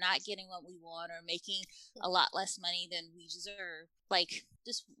bullied or not getting what we want or making a lot less money than we deserve. Like,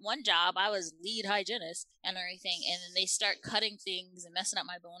 this one job, I was lead hygienist and everything, and then they start cutting things and messing up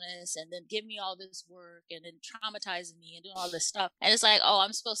my bonus, and then give me all this work, and then traumatizing me and doing all this stuff. And it's like, oh,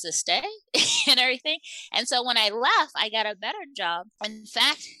 I'm supposed to stay and everything. And so when I left, I got a better job. In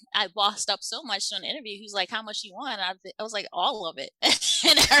fact, I bossed up so much on the interview. He was like, "How much you want?" And I was like, "All of it,"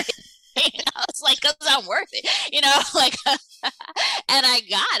 and everything. I was like, "Cause I'm worth it," like, and I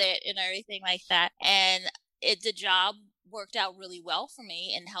got it and everything like that. And the job worked out really well for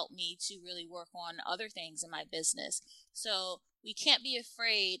me and helped me to really work on other things in my business. So we can't be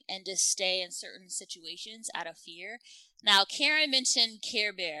afraid and just stay in certain situations out of fear. Now, Karen mentioned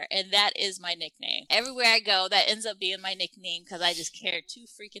Care Bear, and that is my nickname. Everywhere I go, that ends up being my nickname because I just care too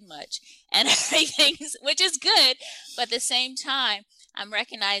freaking much and everything, which is good. But at the same time, I'm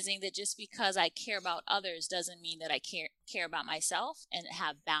recognizing that just because I care about others doesn't mean that I care about myself and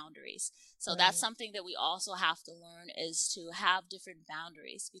have boundaries. So that's something that we also have to learn, is to have different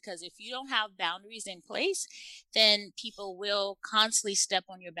boundaries, because if you don't have boundaries in place, then people will constantly step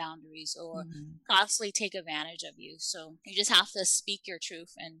on your boundaries or constantly take advantage of you. So you just have to speak your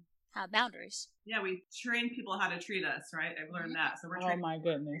truth and have boundaries. Yeah, we train people how to treat us, right? I've learned that. So we're Oh my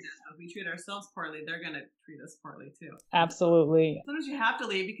goodness. If we treat ourselves poorly, they're going to treat us poorly too. Absolutely. Sometimes you have to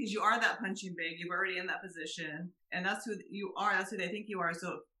leave because you are that punching bag. You're already in that position, and that's who you are. That's who they think you are.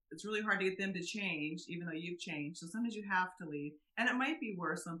 So it's really hard to get them to change, even though you've changed. So sometimes you have to leave, and it might be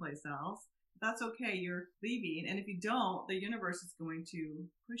worse someplace else. That's okay. You're leaving, and if you don't, the universe is going to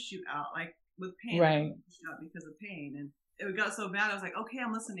push you out, like with pain. Right. Push you out because of pain, and it got so bad. I was like, okay,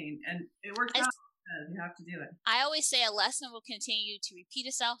 I'm listening, and it works out. You have to do it. I always say a lesson will continue to repeat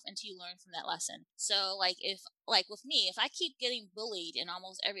itself until you learn from that lesson. So like with me, if I keep getting bullied in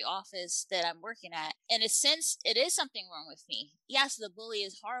almost every office that I'm working at, in a sense, it is something wrong with me. Yes, the bully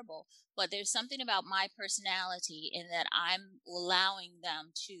is horrible, but there's something about my personality in that I'm allowing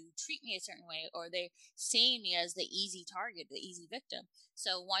them to treat me a certain way, or they're seeing me as the easy target, the easy victim.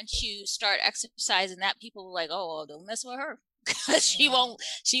 So once you start exercising that, people are like, oh, don't mess with her. Because she won't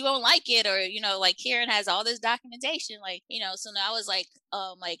like it, or like Karen has all this documentation, so now I was like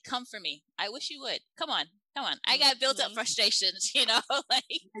come for me. I wish you would come on. I got built up frustrations, and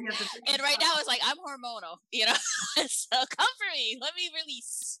right now it's like I'm hormonal, so come for me, let me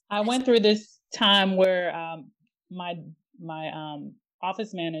release. I went through this time where my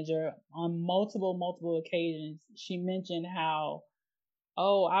office manager, on multiple occasions, she mentioned how,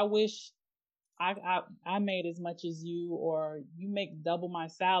 oh, I wish I made as much as you, or you make double my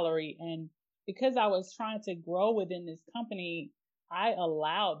salary. And because I was trying to grow within this company, I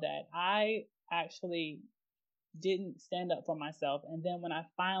allowed that. I actually didn't stand up for myself. And then when I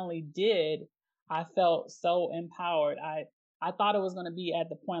finally did, I felt so empowered. I thought it was going to be at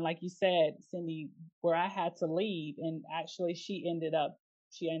the point, like you said, Cindy, where I had to leave. And actually she ended up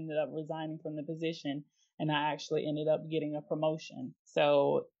resigning from the position, and I actually ended up getting a promotion.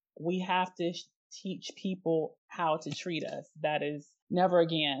 So we have to teach people how to treat us. That is never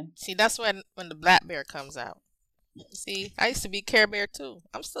again. See, that's when the Black Bear comes out. See, I used to be Care Bear too.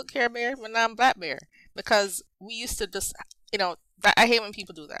 I'm still Care Bear, but now I'm Black Bear. Because we used to just, I hate when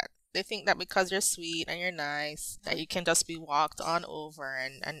people do that. They think that because you're sweet and you're nice, that you can just be walked on over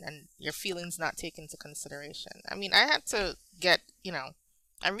and your feelings not taken into consideration. I mean, I had to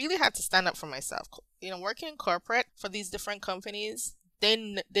I really had to stand up for myself. Working in corporate for these different companies,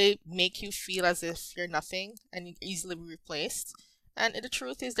 they make you feel as if you're nothing and you easily be replaced. And the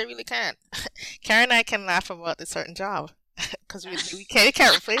truth is, they really can't. Karen and I can laugh about this certain job because they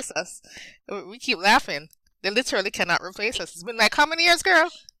can't replace us. We keep laughing. They literally cannot replace us. It's been like, how many years, girl?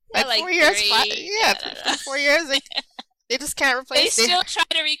 Like 4 years? 4 years. They just can't replace. They still try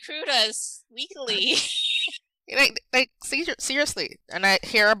to recruit us weekly. Seriously. And I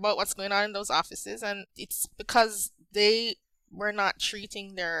hear about what's going on in those offices, and it's because they were not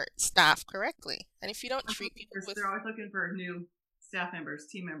treating their staff correctly. And if you don't treat people they're always looking for new staff members,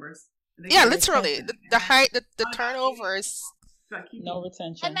 team members. Yeah, literally. The turnover is no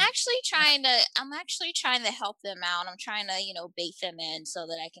retention. I'm actually trying to help them out. I'm trying to, bait them in so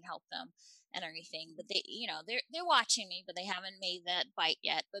that I can help them and everything. But they're watching me, but they haven't made that bite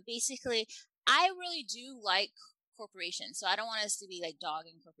yet. But basically, I really do like corporations, so I don't want us to be like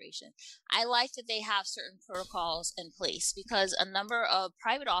dogging corporations. I like that they have certain protocols in place, because a number of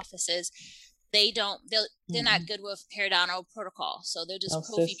private offices, they're not good with Pareto protocol, so they'll just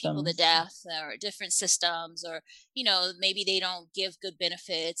feed people to death, or different systems, or maybe they don't give good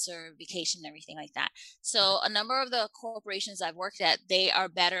benefits or vacation and everything like that. So a number of the corporations I've worked at, they are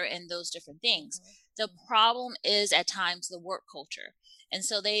better in those different things. The problem is at times the work culture, and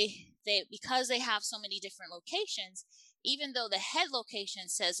so they because they have so many different locations, even though the head location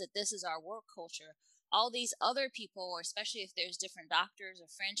says that this is our work culture, all these other people, or especially if there's different doctors or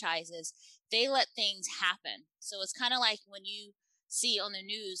franchises, they let things happen. So it's kind of like when you see on the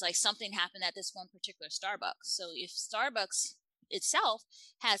news, like something happened at this one particular Starbucks. So if Starbucks itself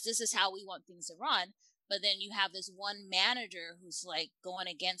has, this is how we want things to run, but then you have this one manager who's like going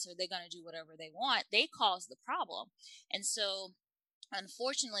against, or they're going to do whatever they want, they cause the problem. And so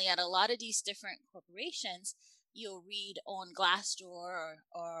unfortunately, at a lot of these different corporations, you'll read on Glassdoor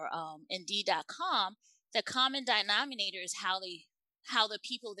or Indeed.com, the common denominator is how the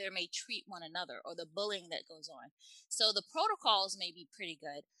people there may treat one another, or the bullying that goes on. So the protocols may be pretty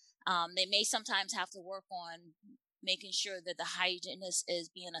good. They may sometimes have to work on making sure that the hygienist is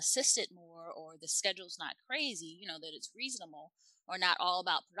being assisted more, or the schedule's not crazy, that it's reasonable, or not all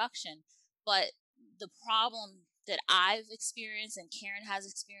about production. But the problem that I've experienced and Karen has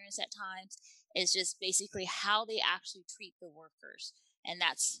experienced at times is just basically how they actually treat the workers. And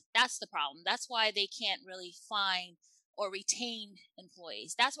that's the problem. That's why they can't really find or retain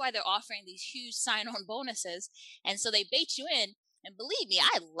employees. That's why they're offering these huge sign-on bonuses. And so they bait you in. And believe me,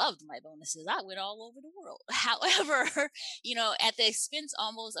 I loved my bonuses. I went all over the world. However, at the expense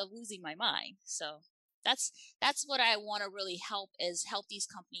almost of losing my mind. So that's what I want to really help these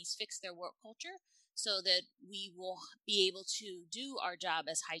companies fix their work culture, so that we will be able to do our job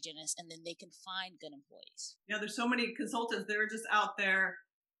as hygienists, and then they can find good employees. There's so many consultants. They're just out there.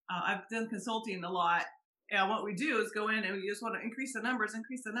 I've done consulting a lot. And what we do is go in and we just want to increase the numbers.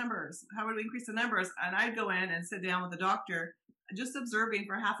 How would we increase the numbers? And I'd go in and sit down with the doctor, just observing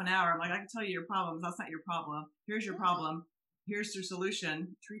for half an hour. I'm like, I can tell you your problems. That's not your problem. Here's your problem. Here's your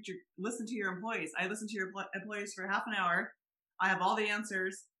solution. Listen to your employees. I listen to your employees for half an hour. I have all the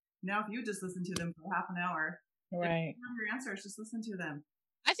answers. Now, if you just listen to them for half an hour, right? Your answers, just listen to them.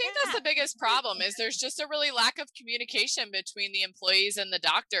 I think that's the biggest problem, is there's just a really lack of communication between the employees and the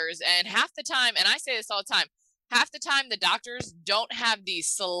doctors. And half the time, and I say this all the time, half the time the doctors don't have the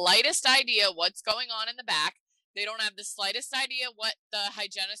slightest idea what's going on in the back. They don't have the slightest idea what the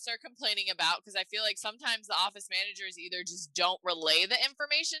hygienists are complaining about, because I feel like sometimes the office managers either just don't relay the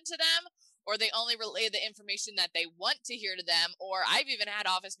information to them, or they only relay the information that they want to hear to them. Or I've even had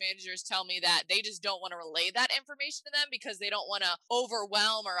office managers tell me that they just don't want to relay that information to them because they don't want to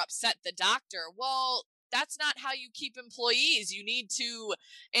overwhelm or upset the doctor. Well, that's not how you keep employees. You need to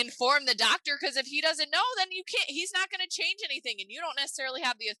inform the doctor, because if he doesn't know, then he's not going to change anything, and you don't necessarily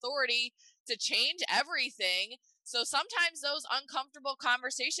have the authority to change everything. So sometimes those uncomfortable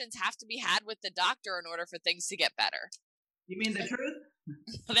conversations have to be had with the doctor in order for things to get better. You mean the truth?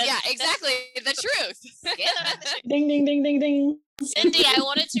 Yeah, exactly. The truth. Ding, ding, ding, ding, ding. Cindy, I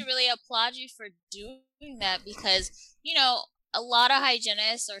wanted to really applaud you for doing that, because, a lot of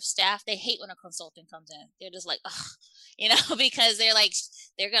hygienists or staff, they hate when a consultant comes in. They're just like, ugh, because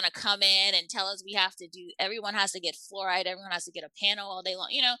they're going to come in and tell us everyone has to get fluoride, everyone has to get a panel all day long.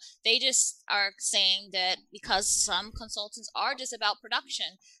 They just are saying that because some consultants are just about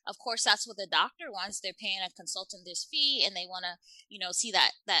production. Of course, that's what the doctor wants. They're paying a consultant this fee, and they want to, see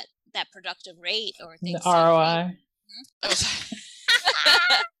that productive rate or things. The ROI.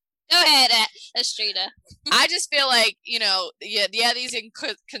 Go ahead, Estrida. I just feel like, these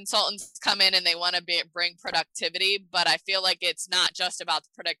consultants come in and they want to bring productivity, but I feel like it's not just about the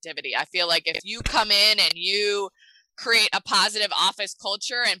productivity. I feel like if you come in and you create a positive office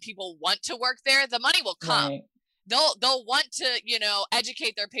culture and people want to work there, the money will come. Right. They'll want to,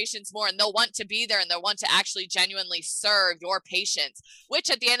 educate their patients more, and they'll want to be there, and they'll want to actually genuinely serve your patients, which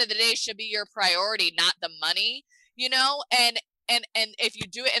at the end of the day should be your priority, not the money, And if you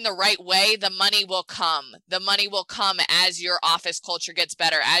do it in the right way, the money will come. The money will come as your office culture gets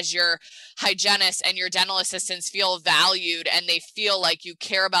better, as your hygienists and your dental assistants feel valued and they feel like you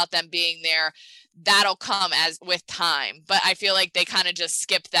care about them being there. That'll come as with time. But I feel like they kind of just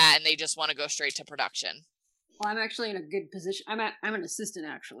skip that and they just want to go straight to production. Well, I'm actually in a good position. I'm an assistant,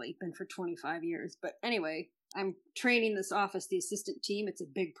 actually, been for 25 years. But anyway, I'm training this office, the assistant team. It's a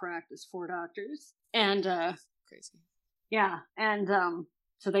big practice, 4 doctors. And crazy. Yeah, and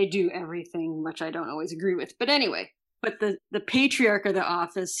so they do everything, which I don't always agree with. But anyway, the patriarch of the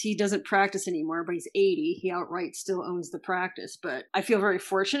office, he doesn't practice anymore, but he's 80. He outright still owns the practice. But I feel very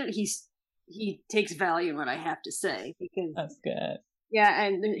fortunate. He takes value in what I have to say, because that's good. Yeah,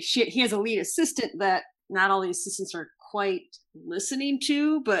 and he has a lead assistant that not all the assistants are quite listening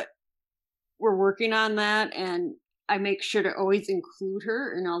to, but we're working on that, and I make sure to always include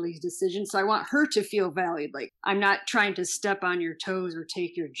her in all these decisions. So I want her to feel valued. Like, I'm not trying to step on your toes or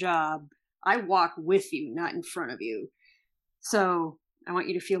take your job. I walk with you, not in front of you. So I want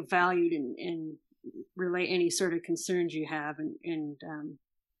you to feel valued and relay any sort of concerns you have, and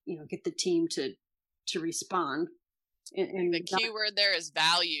get the team to respond. And the key word there is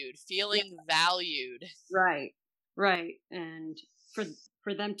valued, feeling valued. Right. And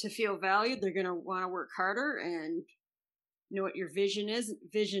for them to feel valued, they're going to want to work harder and know what your vision is,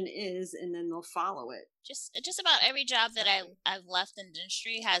 and then they'll follow it. Just about every job that I've left in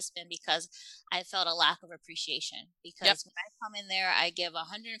dentistry has been because I felt a lack of appreciation. Because when I come in there, I give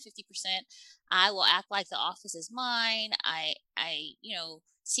 150%. I will act like the office is mine. I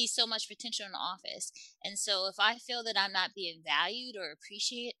see so much potential in the office. And so if I feel that I'm not being valued or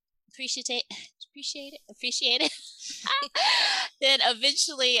appreciated, then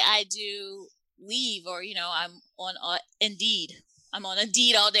eventually I do leave, or I'm on Indeed. I'm on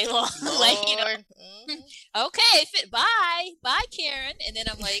Indeed all day long. Okay, bye, Karen. And then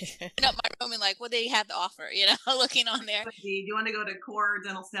I'm like, up my room and like, what they have to offer, looking on there. Do you want to go to Core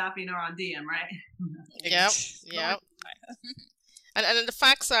Dental Staffing or on DM, right? Yep. And the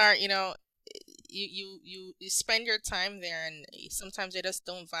facts are, you spend your time there, and sometimes they just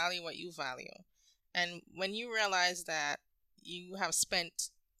don't value what you value. And when you realize that you have spent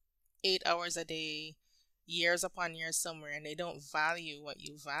 8 hours a day, years upon years somewhere, and they don't value what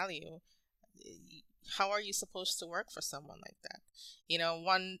you value, how are you supposed to work for someone like that?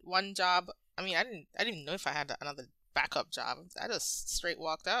 One job, I didn't know if I had another backup job. I just straight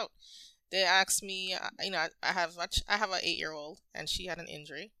walked out. They asked me, I have a 8-year-old, and she had an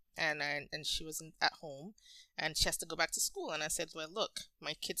injury, and she wasn't at home, and she has to go back to school. And I said, well, look,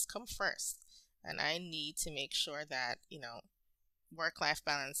 my kids come first, and I need to make sure that, work-life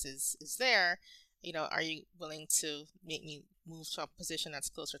balance is there. Are you willing to make me move to a position that's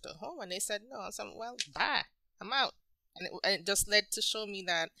closer to home? And they said no. I said, well, bye, I'm out. And it just led to show me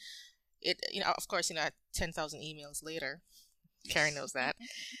that of course, 10,000 emails later, Karen knows that,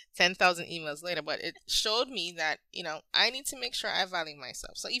 10,000 emails later, but it showed me that, I need to make sure I value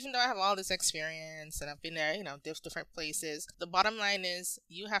myself. So even though I have all this experience and I've been there, different places, the bottom line is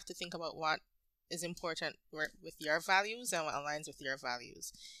you have to think about what is important with your values and what aligns with your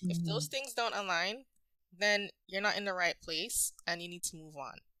values. Mm-hmm. If those things don't align, then you're not in the right place and you need to move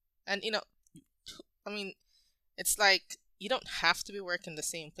on. And, it's like you don't have to be working the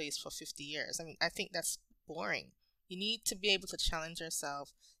same place for 50 years. I think that's boring. You need to be able to challenge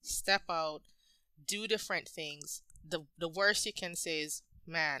yourself, step out, do different things. The worst you can say is,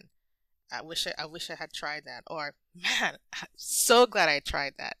 man, I wish I had tried that, or man, I'm so glad I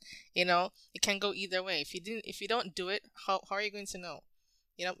tried that. It can go either way. If you don't do it, how are you going to know?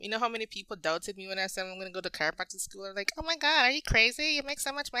 You know how many people doubted me when I said I'm going to go to chiropractic school? They're like, oh my God, are you crazy? You make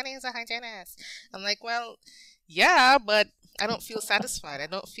so much money as a hygienist. I'm like, well, yeah, but I don't feel satisfied. I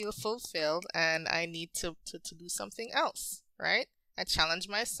don't feel fulfilled, and I need to do something else, right? I challenge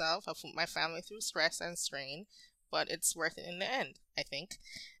myself. I put my family through stress and strain, but it's worth it in the end, I think.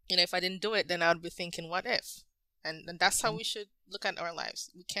 If I didn't do it, then I would be thinking, what if? And that's how we should look at our lives.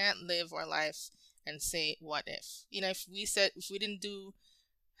 We can't live our life and say, what if? If we didn't do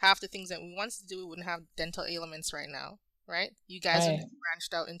half the things that we wanted to do, we wouldn't have dental ailments right now, right? You guys would have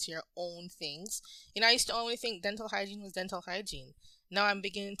branched out into your own things. I used to only think dental hygiene was dental hygiene. Now I'm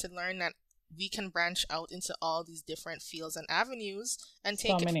beginning to learn that we can branch out into all these different fields and avenues and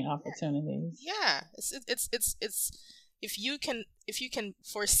take so many opportunities. Yeah, it's if you can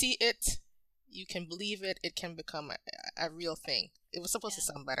foresee it, you can believe it, it can become a real thing. It was supposed to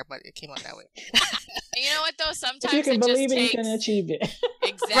sound better, but it came out that way. You know what though? Sometimes if you can believe it, you can achieve it.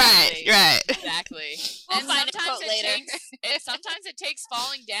 Exactly. Right. Exactly. We'll find a quote later. Sometimes it takes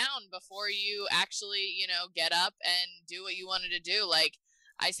falling down before you actually, get up and do what you wanted to do. Like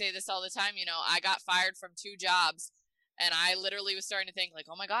I say this all the time, I got fired from 2 jobs. And I literally was starting to think like,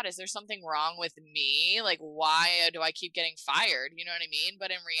 oh my God, is there something wrong with me? Like, why do I keep getting fired? You know what I mean? But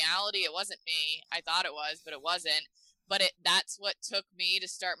in reality, it wasn't me. I thought it was, but it wasn't. But that's what took me to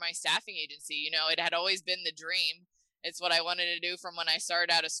start my staffing agency. It had always been the dream. It's what I wanted to do from when I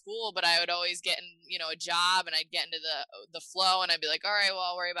started out of school, but I would always get in, a job, and I'd get into the flow, and I'd be like, all right, well,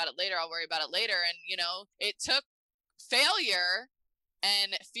 I'll worry about it later. And, it took failure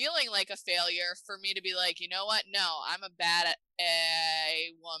and feeling like a failure for me to be like, you know what? No, I'm a bad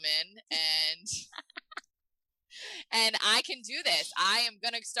woman, and I can do this. I am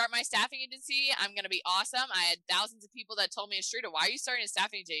going to start my staffing agency. I'm going to be awesome. I had thousands of people that told me, Ashrita, why are you starting a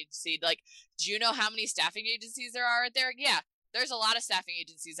staffing agency? Like, do you know how many staffing agencies there are out there? Yeah, there's a lot of staffing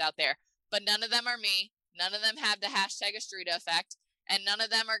agencies out there, but none of them are me. None of them have the hashtag Ashrita effect. And none of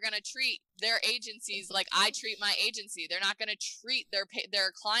them are going to treat their agencies like I treat my agency. They're not going to treat their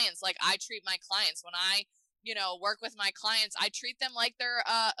clients like I treat my clients. When I work with my clients, I treat them like they're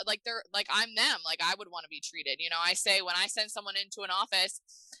like I'm them, like I would want to be treated. I say when I send someone into an office,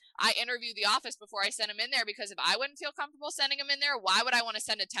 I interview the office before I send them in there, because if I wouldn't feel comfortable sending them in there, why would I want to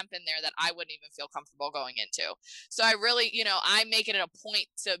send a temp in there that I wouldn't even feel comfortable going into? So I really, I make it a point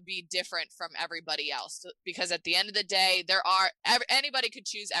to be different from everybody else, because at the end of the day, anybody could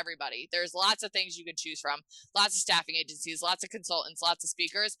choose everybody. There's lots of things you could choose from, lots of staffing agencies, lots of consultants, lots of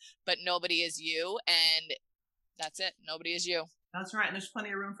speakers, but nobody is you. And that's it. Nobody is you. That's right. And there's plenty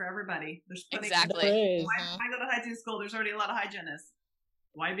of room for everybody. There's plenty. Exactly. Why go to hygiene school? There's already a lot of hygienists.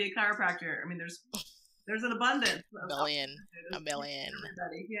 Why be a chiropractor? I mean, there's an abundance. A million.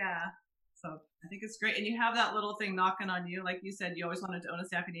 Everybody. Yeah. So I think it's great. And you have that little thing knocking on you. Like you said, you always wanted to own a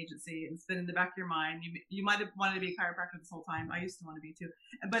staffing agency, and it's been in the back of your mind. You might have wanted to be a chiropractor this whole time. I used to want to be too.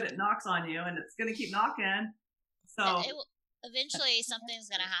 But it knocks on you, and it's going to keep knocking. So eventually something's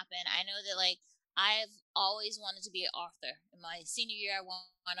going to happen. I know that, like, I've always wanted to be an author. In my senior year, I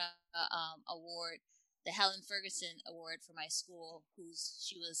won a award, the Helen Ferguson Award for my school.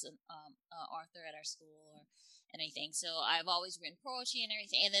 She was an author at our school or anything. So I've always written poetry and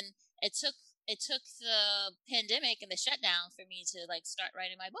everything. And then it took the pandemic and the shutdown for me to like start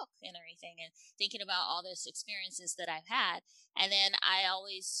writing my book and everything, and thinking about all those experiences that I've had. And then I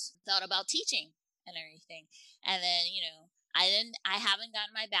always thought about teaching and everything. And then, I haven't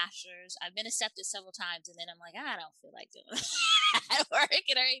gotten my bachelor's. I've been accepted several times, and then I'm like, I don't feel like doing that work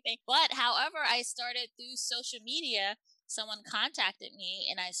and everything. But however, I started through social media. Someone contacted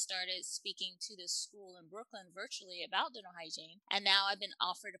me, and I started speaking to this school in Brooklyn virtually about dental hygiene. And now I've been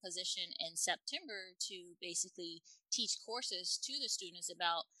offered a position in September to basically teach courses to the students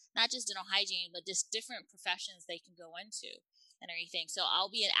about not just dental hygiene, but just different professions they can go into and everything. So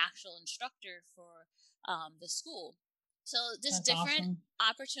I'll be an actual instructor for the school. So just That's different awesome.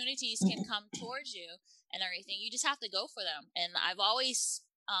 opportunities can come towards you and everything. You just have to go for them. And I've always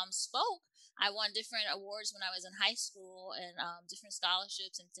spoke. I won different awards when I was in high school, and different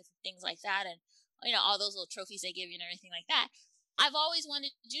scholarships and different things like that. And, all those little trophies they give you and everything like that. I've always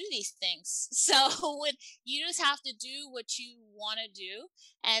wanted to do these things. So when you just have to do what you want to do.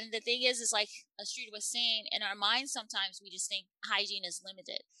 And the thing is like Astrida was saying, in our minds, sometimes we just think hygiene is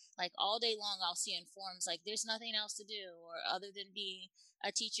limited. Like all day long, I'll see in forums, like there's nothing else to do or other than being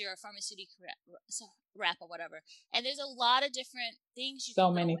a teacher or pharmaceutical rep or whatever. And there's a lot of different things you So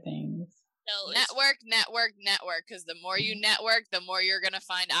can many go things. So network. Because the more you network, the more you're going to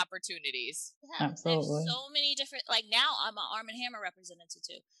find opportunities. Yeah, Absolutely. there's so many different. Like now, I'm an Arm & Hammer representative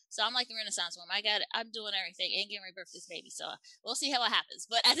too. So I'm like the Renaissance woman. I'm doing everything and getting rebirth this baby. So we'll see how it happens.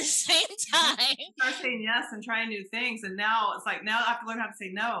 But at the same time, start saying yes and trying new things. And now it's like, now I have to learn how to say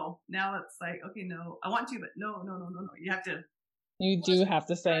no. Now it's like, okay, no, I want to, but no. You have to. You do have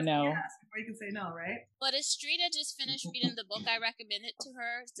to say no. Yes, before you can say no, right? But Astrida just finished reading the book I recommended to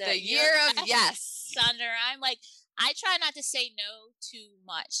her. The Year of Yes. Thunder. I'm like, I try not to say no too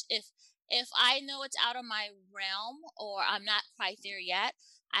much. If I know it's out of my realm or I'm not quite there yet,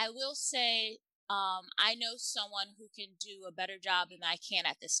 I will say, I know someone who can do a better job than I can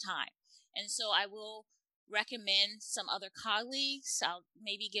at this time. And so I will recommend some other colleagues. I'll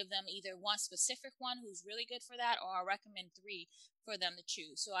maybe give them either one specific one who's really good for that, or I'll recommend 3 for them to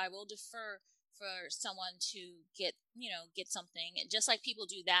choose. So I will defer for someone to get something. And just like people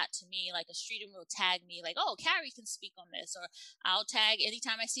do that to me, like Astrida will tag me like, oh, Carrie can speak on this, or I'll tag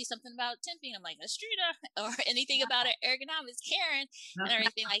anytime I see something about temping, I'm like, Astrida, or anything about ergonomics, Karen, and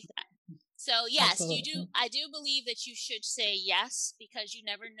everything like that. So yes, Absolutely. I do believe that you should say yes, because you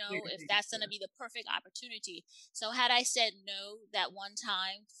never know if that's going to be the perfect opportunity. So had I said no that one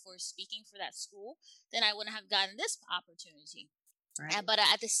time for speaking for that school, then I wouldn't have gotten this opportunity. Right. But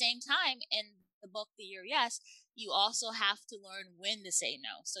at the same time, in the book, The Year Yes, you also have to learn when to say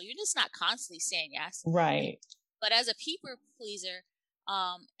no. So you're just not constantly saying yes. Right. But as a people pleaser,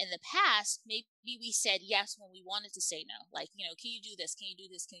 in the past, maybe we said yes when we wanted to say no. Like, can you do this? Can you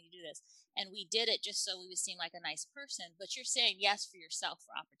do this? Can you do this? And we did it just so we would seem like a nice person. But you're saying yes for yourself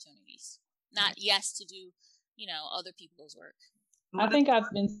for opportunities, not yes to do, other people's work. I think I've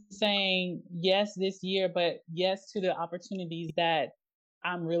been saying yes this year, but yes to the opportunities that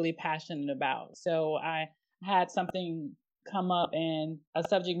I'm really passionate about. So I had something come up and a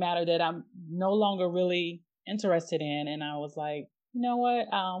subject matter that I'm no longer really interested in. And I was like, you know what?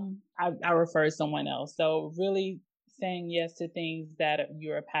 I referred someone else. So really saying yes to things that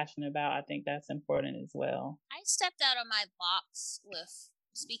you're passionate about, I think that's important as well. I stepped out of my box with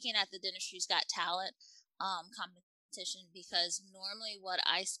speaking at the Dentistry's Got Talent competition competition because normally what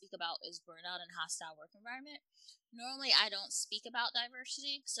I speak about is burnout and hostile work environment. Normally I don't speak about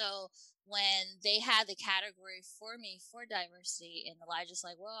diversity. So when they had the category for me for diversity and Elijah's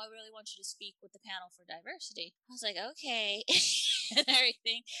like, well, I really want you to speak with the panel for diversity. I was like, okay, and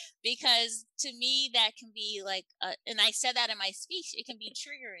everything, because to me that can be like, and I said that in my speech, it can be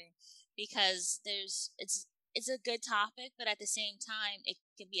triggering because it's a good topic, but at the same time, it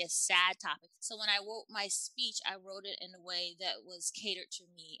can be a sad topic. So when I wrote my speech, I wrote it in a way that was catered to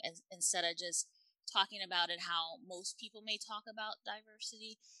me instead of just talking about it how most people may talk about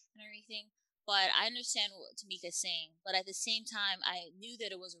diversity and everything. But I understand what Tamika's saying. But at the same time, I knew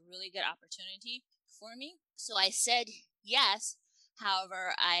that it was a really good opportunity for me. So I said yes.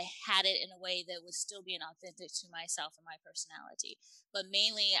 However, I had it in a way that was still being authentic to myself and my personality. But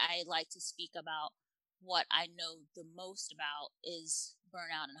mainly, I like to speak about what I know the most about is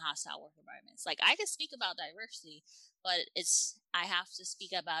burnout and hostile work environments. Like I can speak about diversity, but I have to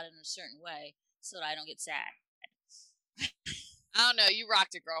speak about it in a certain way so that I don't get sad. I don't know. You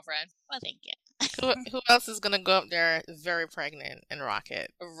rocked it, girlfriend. Well, thank you. Who else is gonna go up there very pregnant and rock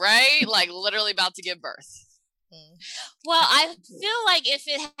it? Right? Like literally about to give birth. Well, I feel like if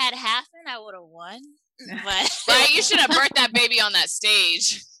it had happened, I would have won. But right? You should have birthed that baby on that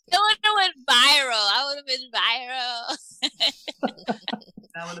stage. It would have went viral. I would have been viral.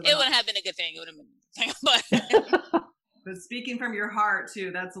 It wouldn't have been a good thing. It would have been a good thing. But speaking from your heart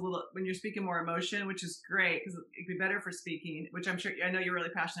too, that's a little, when you're speaking more emotion, which is great because it'd be better for speaking, which I know you're really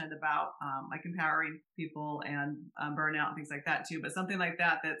passionate about, like empowering people and burnout and things like that too. But something like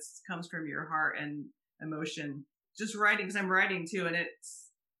that comes from your heart and emotion. Just writing, because I'm writing too, and it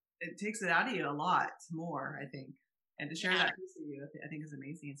takes it out of you a lot more, I think. And to share that piece of you, I think is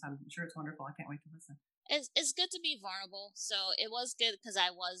amazing. So I'm sure it's wonderful. I can't wait to listen. It's good to be vulnerable. So it was good because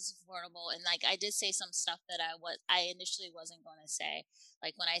I was vulnerable, and like I did say some stuff that I initially wasn't going to say.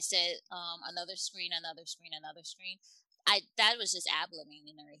 Like when I said another screen, that was just ab-libbing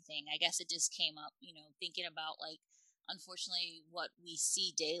and everything. I guess it just came up, thinking about like unfortunately what we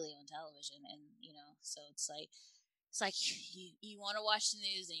see daily on television, and so it's like you want to watch the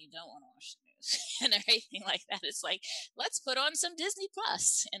news and you don't want to watch the news and everything like that. It's like, let's put on some Disney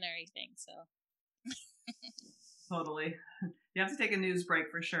Plus and everything. So totally, you have to take a news break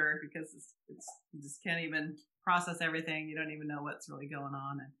for sure because it's you just can't even process everything. You don't even know what's really going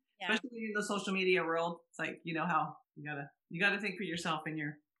on, and especially in the social media world, it's like how you gotta think for yourself and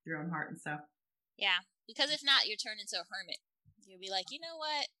your own heart and stuff. Yeah, because if not, you're turned into a hermit. You'll be like, you know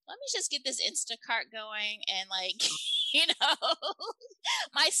what? Let me just get this Instacart going and my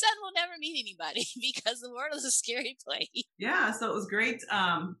son will never meet anybody because the world is a scary place. Yeah, so it was great.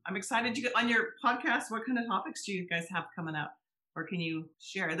 I'm excited you get on your podcast. What kind of topics do you guys have coming up? Or can you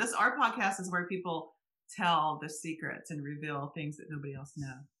share? Our podcast is where people tell the secrets and reveal things that nobody else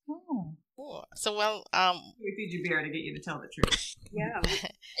knows. Oh. Cool. So, we feed you beer to get you to tell the truth. Yeah.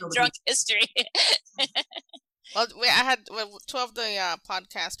 Drunk history. Well, I had two of the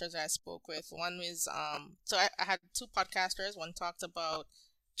podcasters I spoke with. One was so I had two podcasters. One talked about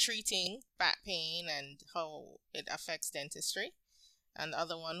treating back pain and how it affects dentistry, and the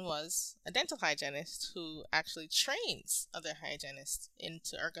other one was a dental hygienist who actually trains other hygienists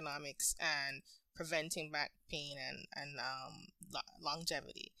into ergonomics and preventing back pain and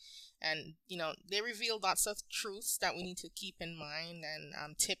longevity. And, they reveal lots of truths that we need to keep in mind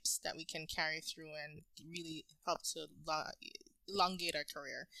and tips that we can carry through and really help to elongate our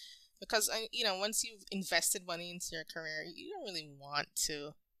career. Because, once you've invested money into your career, you don't really want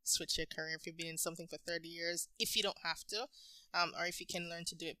to switch your career if you've been in something for 30 years, if you don't have to, or if you can learn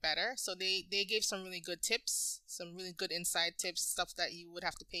to do it better. So they gave some really good tips, some really good inside tips, stuff that you would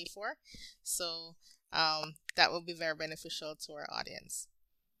have to pay for. So that will be very beneficial to our audience.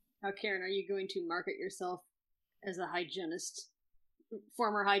 Now, Karen, are you going to market yourself as a hygienist,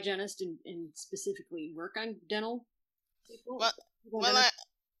 former hygienist, and specifically work on dental people?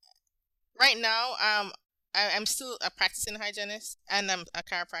 Right now, I'm still a practicing hygienist, and I'm a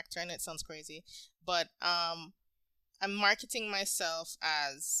chiropractor, and it sounds crazy, but I'm marketing myself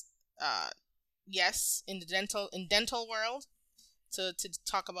as yes, in dental world to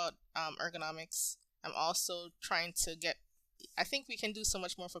talk about ergonomics. I'm also trying to I think we can do so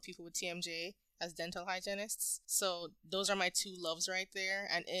much more for people with TMJ as dental hygienists. So those are my two loves right there.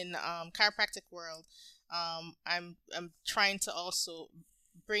 And in chiropractic world, I'm trying to also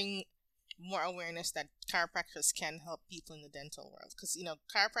bring more awareness that chiropractors can help people in the dental world. Because,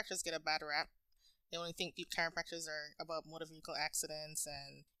 chiropractors get a bad rap. They only think chiropractors are about motor vehicle accidents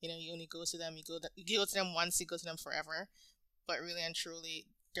and, you only go to them, you go to them once, you go to them forever. But really and truly,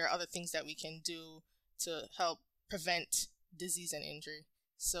 there are other things that we can do to help prevent disease and injury.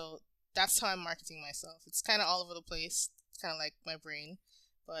 So that's how I'm marketing myself. It's kind of all over the place, kind of like my brain,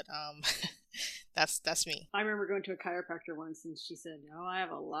 but that's me. I remember going to a chiropractor once, and she said, "Oh, I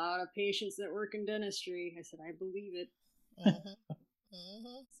have a lot of patients that work in dentistry." I said, "I believe it." Mm-hmm.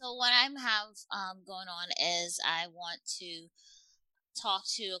 Mm-hmm. So what I have going on is I want to talk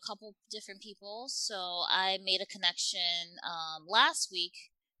to a couple different people. So I made a connection last week,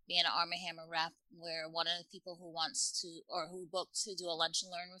 being an Arm & Hammer rep, where one of the people who wants to, or who booked to do a lunch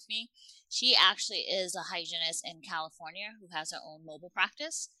and learn with me, she actually is a hygienist in California who has her own mobile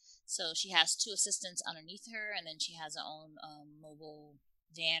practice. So she has 2 assistants underneath her, and then she has her own mobile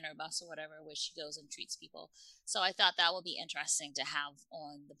van or bus or whatever, where she goes and treats people. So I thought that would be interesting to have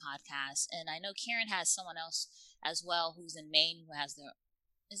on the podcast. And I know Karen has someone else as well who's in Maine who has their,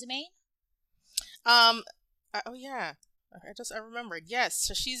 is it Maine? Oh yeah, I remembered. Yes,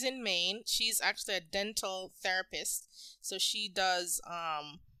 so she's in Maine. She's actually a dental therapist. So she does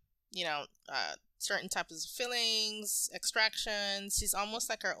certain types of fillings, extractions. She's almost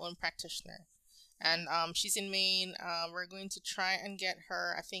like her own practitioner. And she's in Maine. We're going to try and get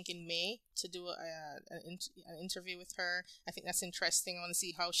her, I think, in May to do an interview with her. I think that's interesting. I want to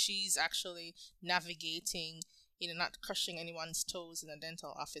see how she's actually navigating, not crushing anyone's toes in a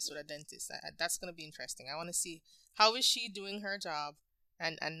dental office with a dentist. That's going to be interesting. I want to see how is she doing her job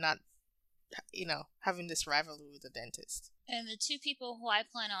and not, having this rivalry with the dentist. And the 2 people who I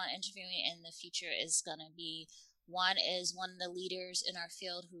plan on interviewing in the future is going to be, one is one of the leaders in our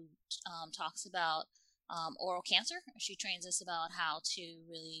field who talks about oral cancer. She trains us about how to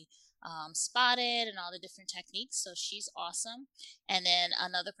really spot it and all the different techniques. So she's awesome. And then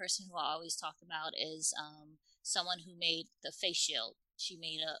another person who I always talk about is someone who made the face shield. She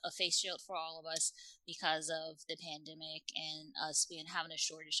made a face shield for all of us because of the pandemic and us having a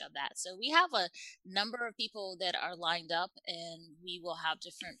shortage of that. So we have a number of people that are lined up, and we will have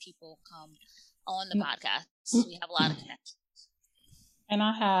different people come on the podcast. So we have a lot of connections. And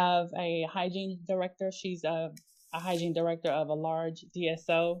I have a hygiene director. She's a hygiene director of a large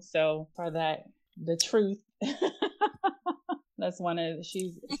DSO. So for that, the truth, that's one of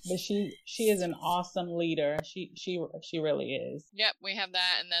she is an awesome leader. She really is. Yep, we have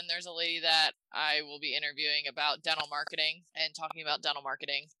that, and then there's a lady that I will be interviewing about dental marketing and talking about dental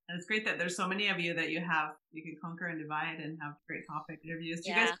marketing. And it's great that there's so many of you that you can conquer and divide and have great topic interviews.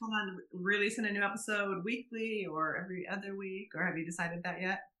 Do you guys plan on releasing a new episode weekly or every other week, or have you decided that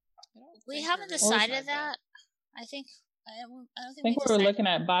yet? We haven't decided that. I think I don't think we were looking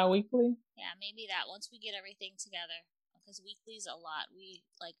at bi-weekly. Yeah, maybe that once we get everything together, because weekly's a lot.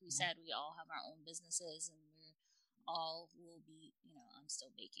 Like we said, we all have our own businesses, and will be. I'm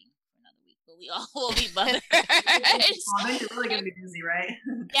still baking for another week, but we all will be mothers. Then you're really gonna be busy, right?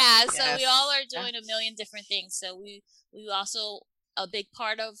 Yeah. So we all are doing a million different things. So we also. A big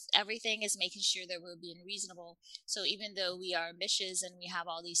part of everything is making sure that we're being reasonable. So even though we are ambitious and we have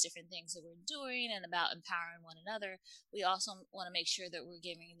all these different things that we're doing and about empowering one another, we also want to make sure that we're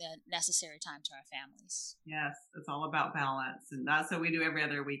giving the necessary time to our families. Yes, it's all about balance. And that's what we do every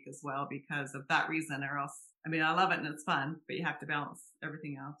other week as well, because of that reason, or else, I love it and it's fun, but you have to balance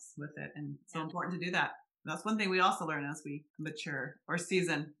everything else with it. And it's so important to do that. That's one thing we also learn as we mature or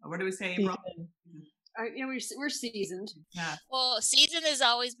season. What do we say, April? We're seasoned. Yeah. Well, season is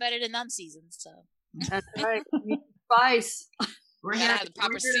always better than unseasoned. So that's right. Spice. We're here to the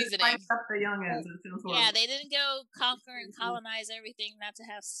proper seasoning. Spice up the youngins. Yeah, they didn't go conquer and colonize everything not to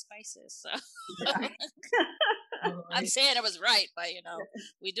have spices. So I'm saying it was right, but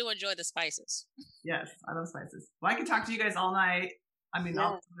we do enjoy the spices. Yes, I love spices. Well, I can talk to you guys all night. We have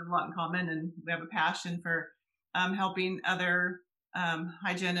a lot in common, and we have a passion for helping other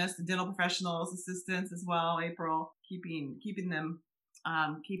hygienists and dental professionals, assistants as well, April, keeping them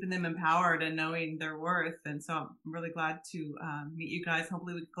empowered and knowing their worth. And so I'm really glad to meet you guys.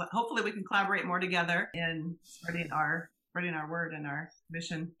 Hopefully we can collaborate more together in spreading our word and our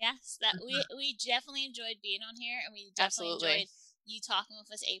mission. Yes, that we definitely enjoyed being on here, and we definitely enjoyed you talking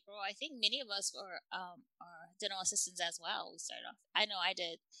with us, April. I think many of us were dental assistants as well. We started off. I know I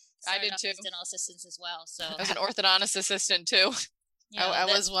did. I did too. As dental assistants as well. So I was an orthodontist assistant too. I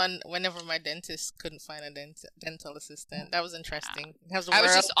was one whenever my dentist couldn't find a dental assistant. That was interesting. I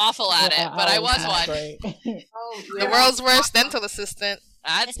was just awful at it, but I was one. The world's worst dental assistant.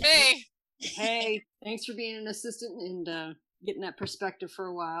 That's me. Hey, thanks for being an assistant and getting that perspective for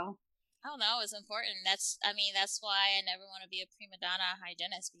a while. Oh no, it's important. That's why I never want to be a prima donna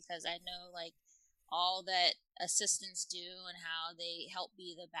hygienist, because I know all that assistants do and how they help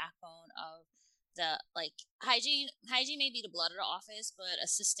be the backbone of the like hygiene may be the blood of the office, but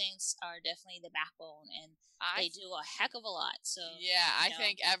assistants are definitely the backbone, and they do a heck of a lot. So yeah, I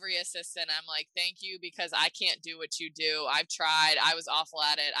think every assistant, I'm like, thank you, because I can't do what you do. I've tried. I was awful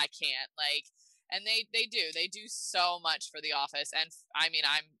at it. I can't. Like, and they do so much for the office. And I mean,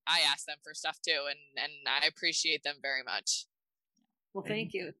 I ask them for stuff too, and I appreciate them very much. Well,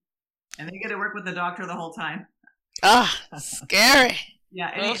 thank you. And they get to work with the doctor the whole time. Oh, scary.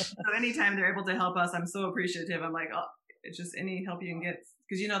 Yeah, so anytime they're able to help us, I'm so appreciative. I'm like, oh, it's just any help you can get,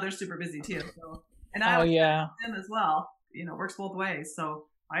 because they're super busy too. So, and I help them as well. Works both ways. So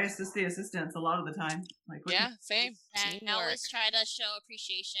I assist the assistants a lot of the time. Like, same. And I always try to show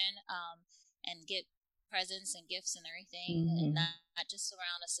appreciation, and get presents and gifts and everything, and not just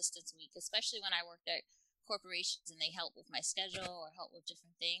around Assistants Week, especially when I worked at corporations and they help with my schedule or help with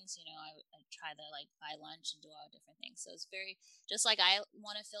different things. I try to like buy lunch and do all different things. So it's very, just like I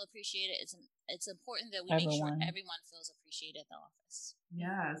want to feel appreciated, it's important that we make sure everyone feels appreciated at the office.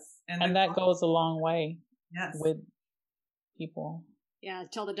 Yes. And that goes a long way. Yes. With people. Yeah,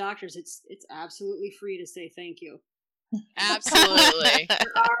 tell the doctors it's absolutely free to say thank you. Absolutely.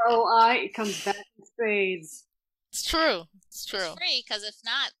 ROI, it comes back in spades. It's true. It's free, because if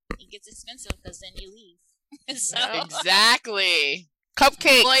not, it gets expensive, because then you leave. So. Exactly.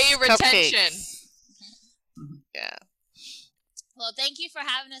 Cupcakes. Employee retention. Yeah. Well, thank you for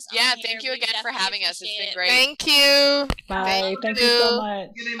having us on here. Thank you again for having us. It's been great. Thank you. Bye. Thank you so much.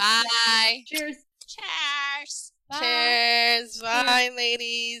 Bye. Cheers. Cheers. Cheers. Bye,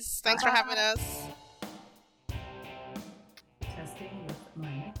 ladies. Thanks for having us.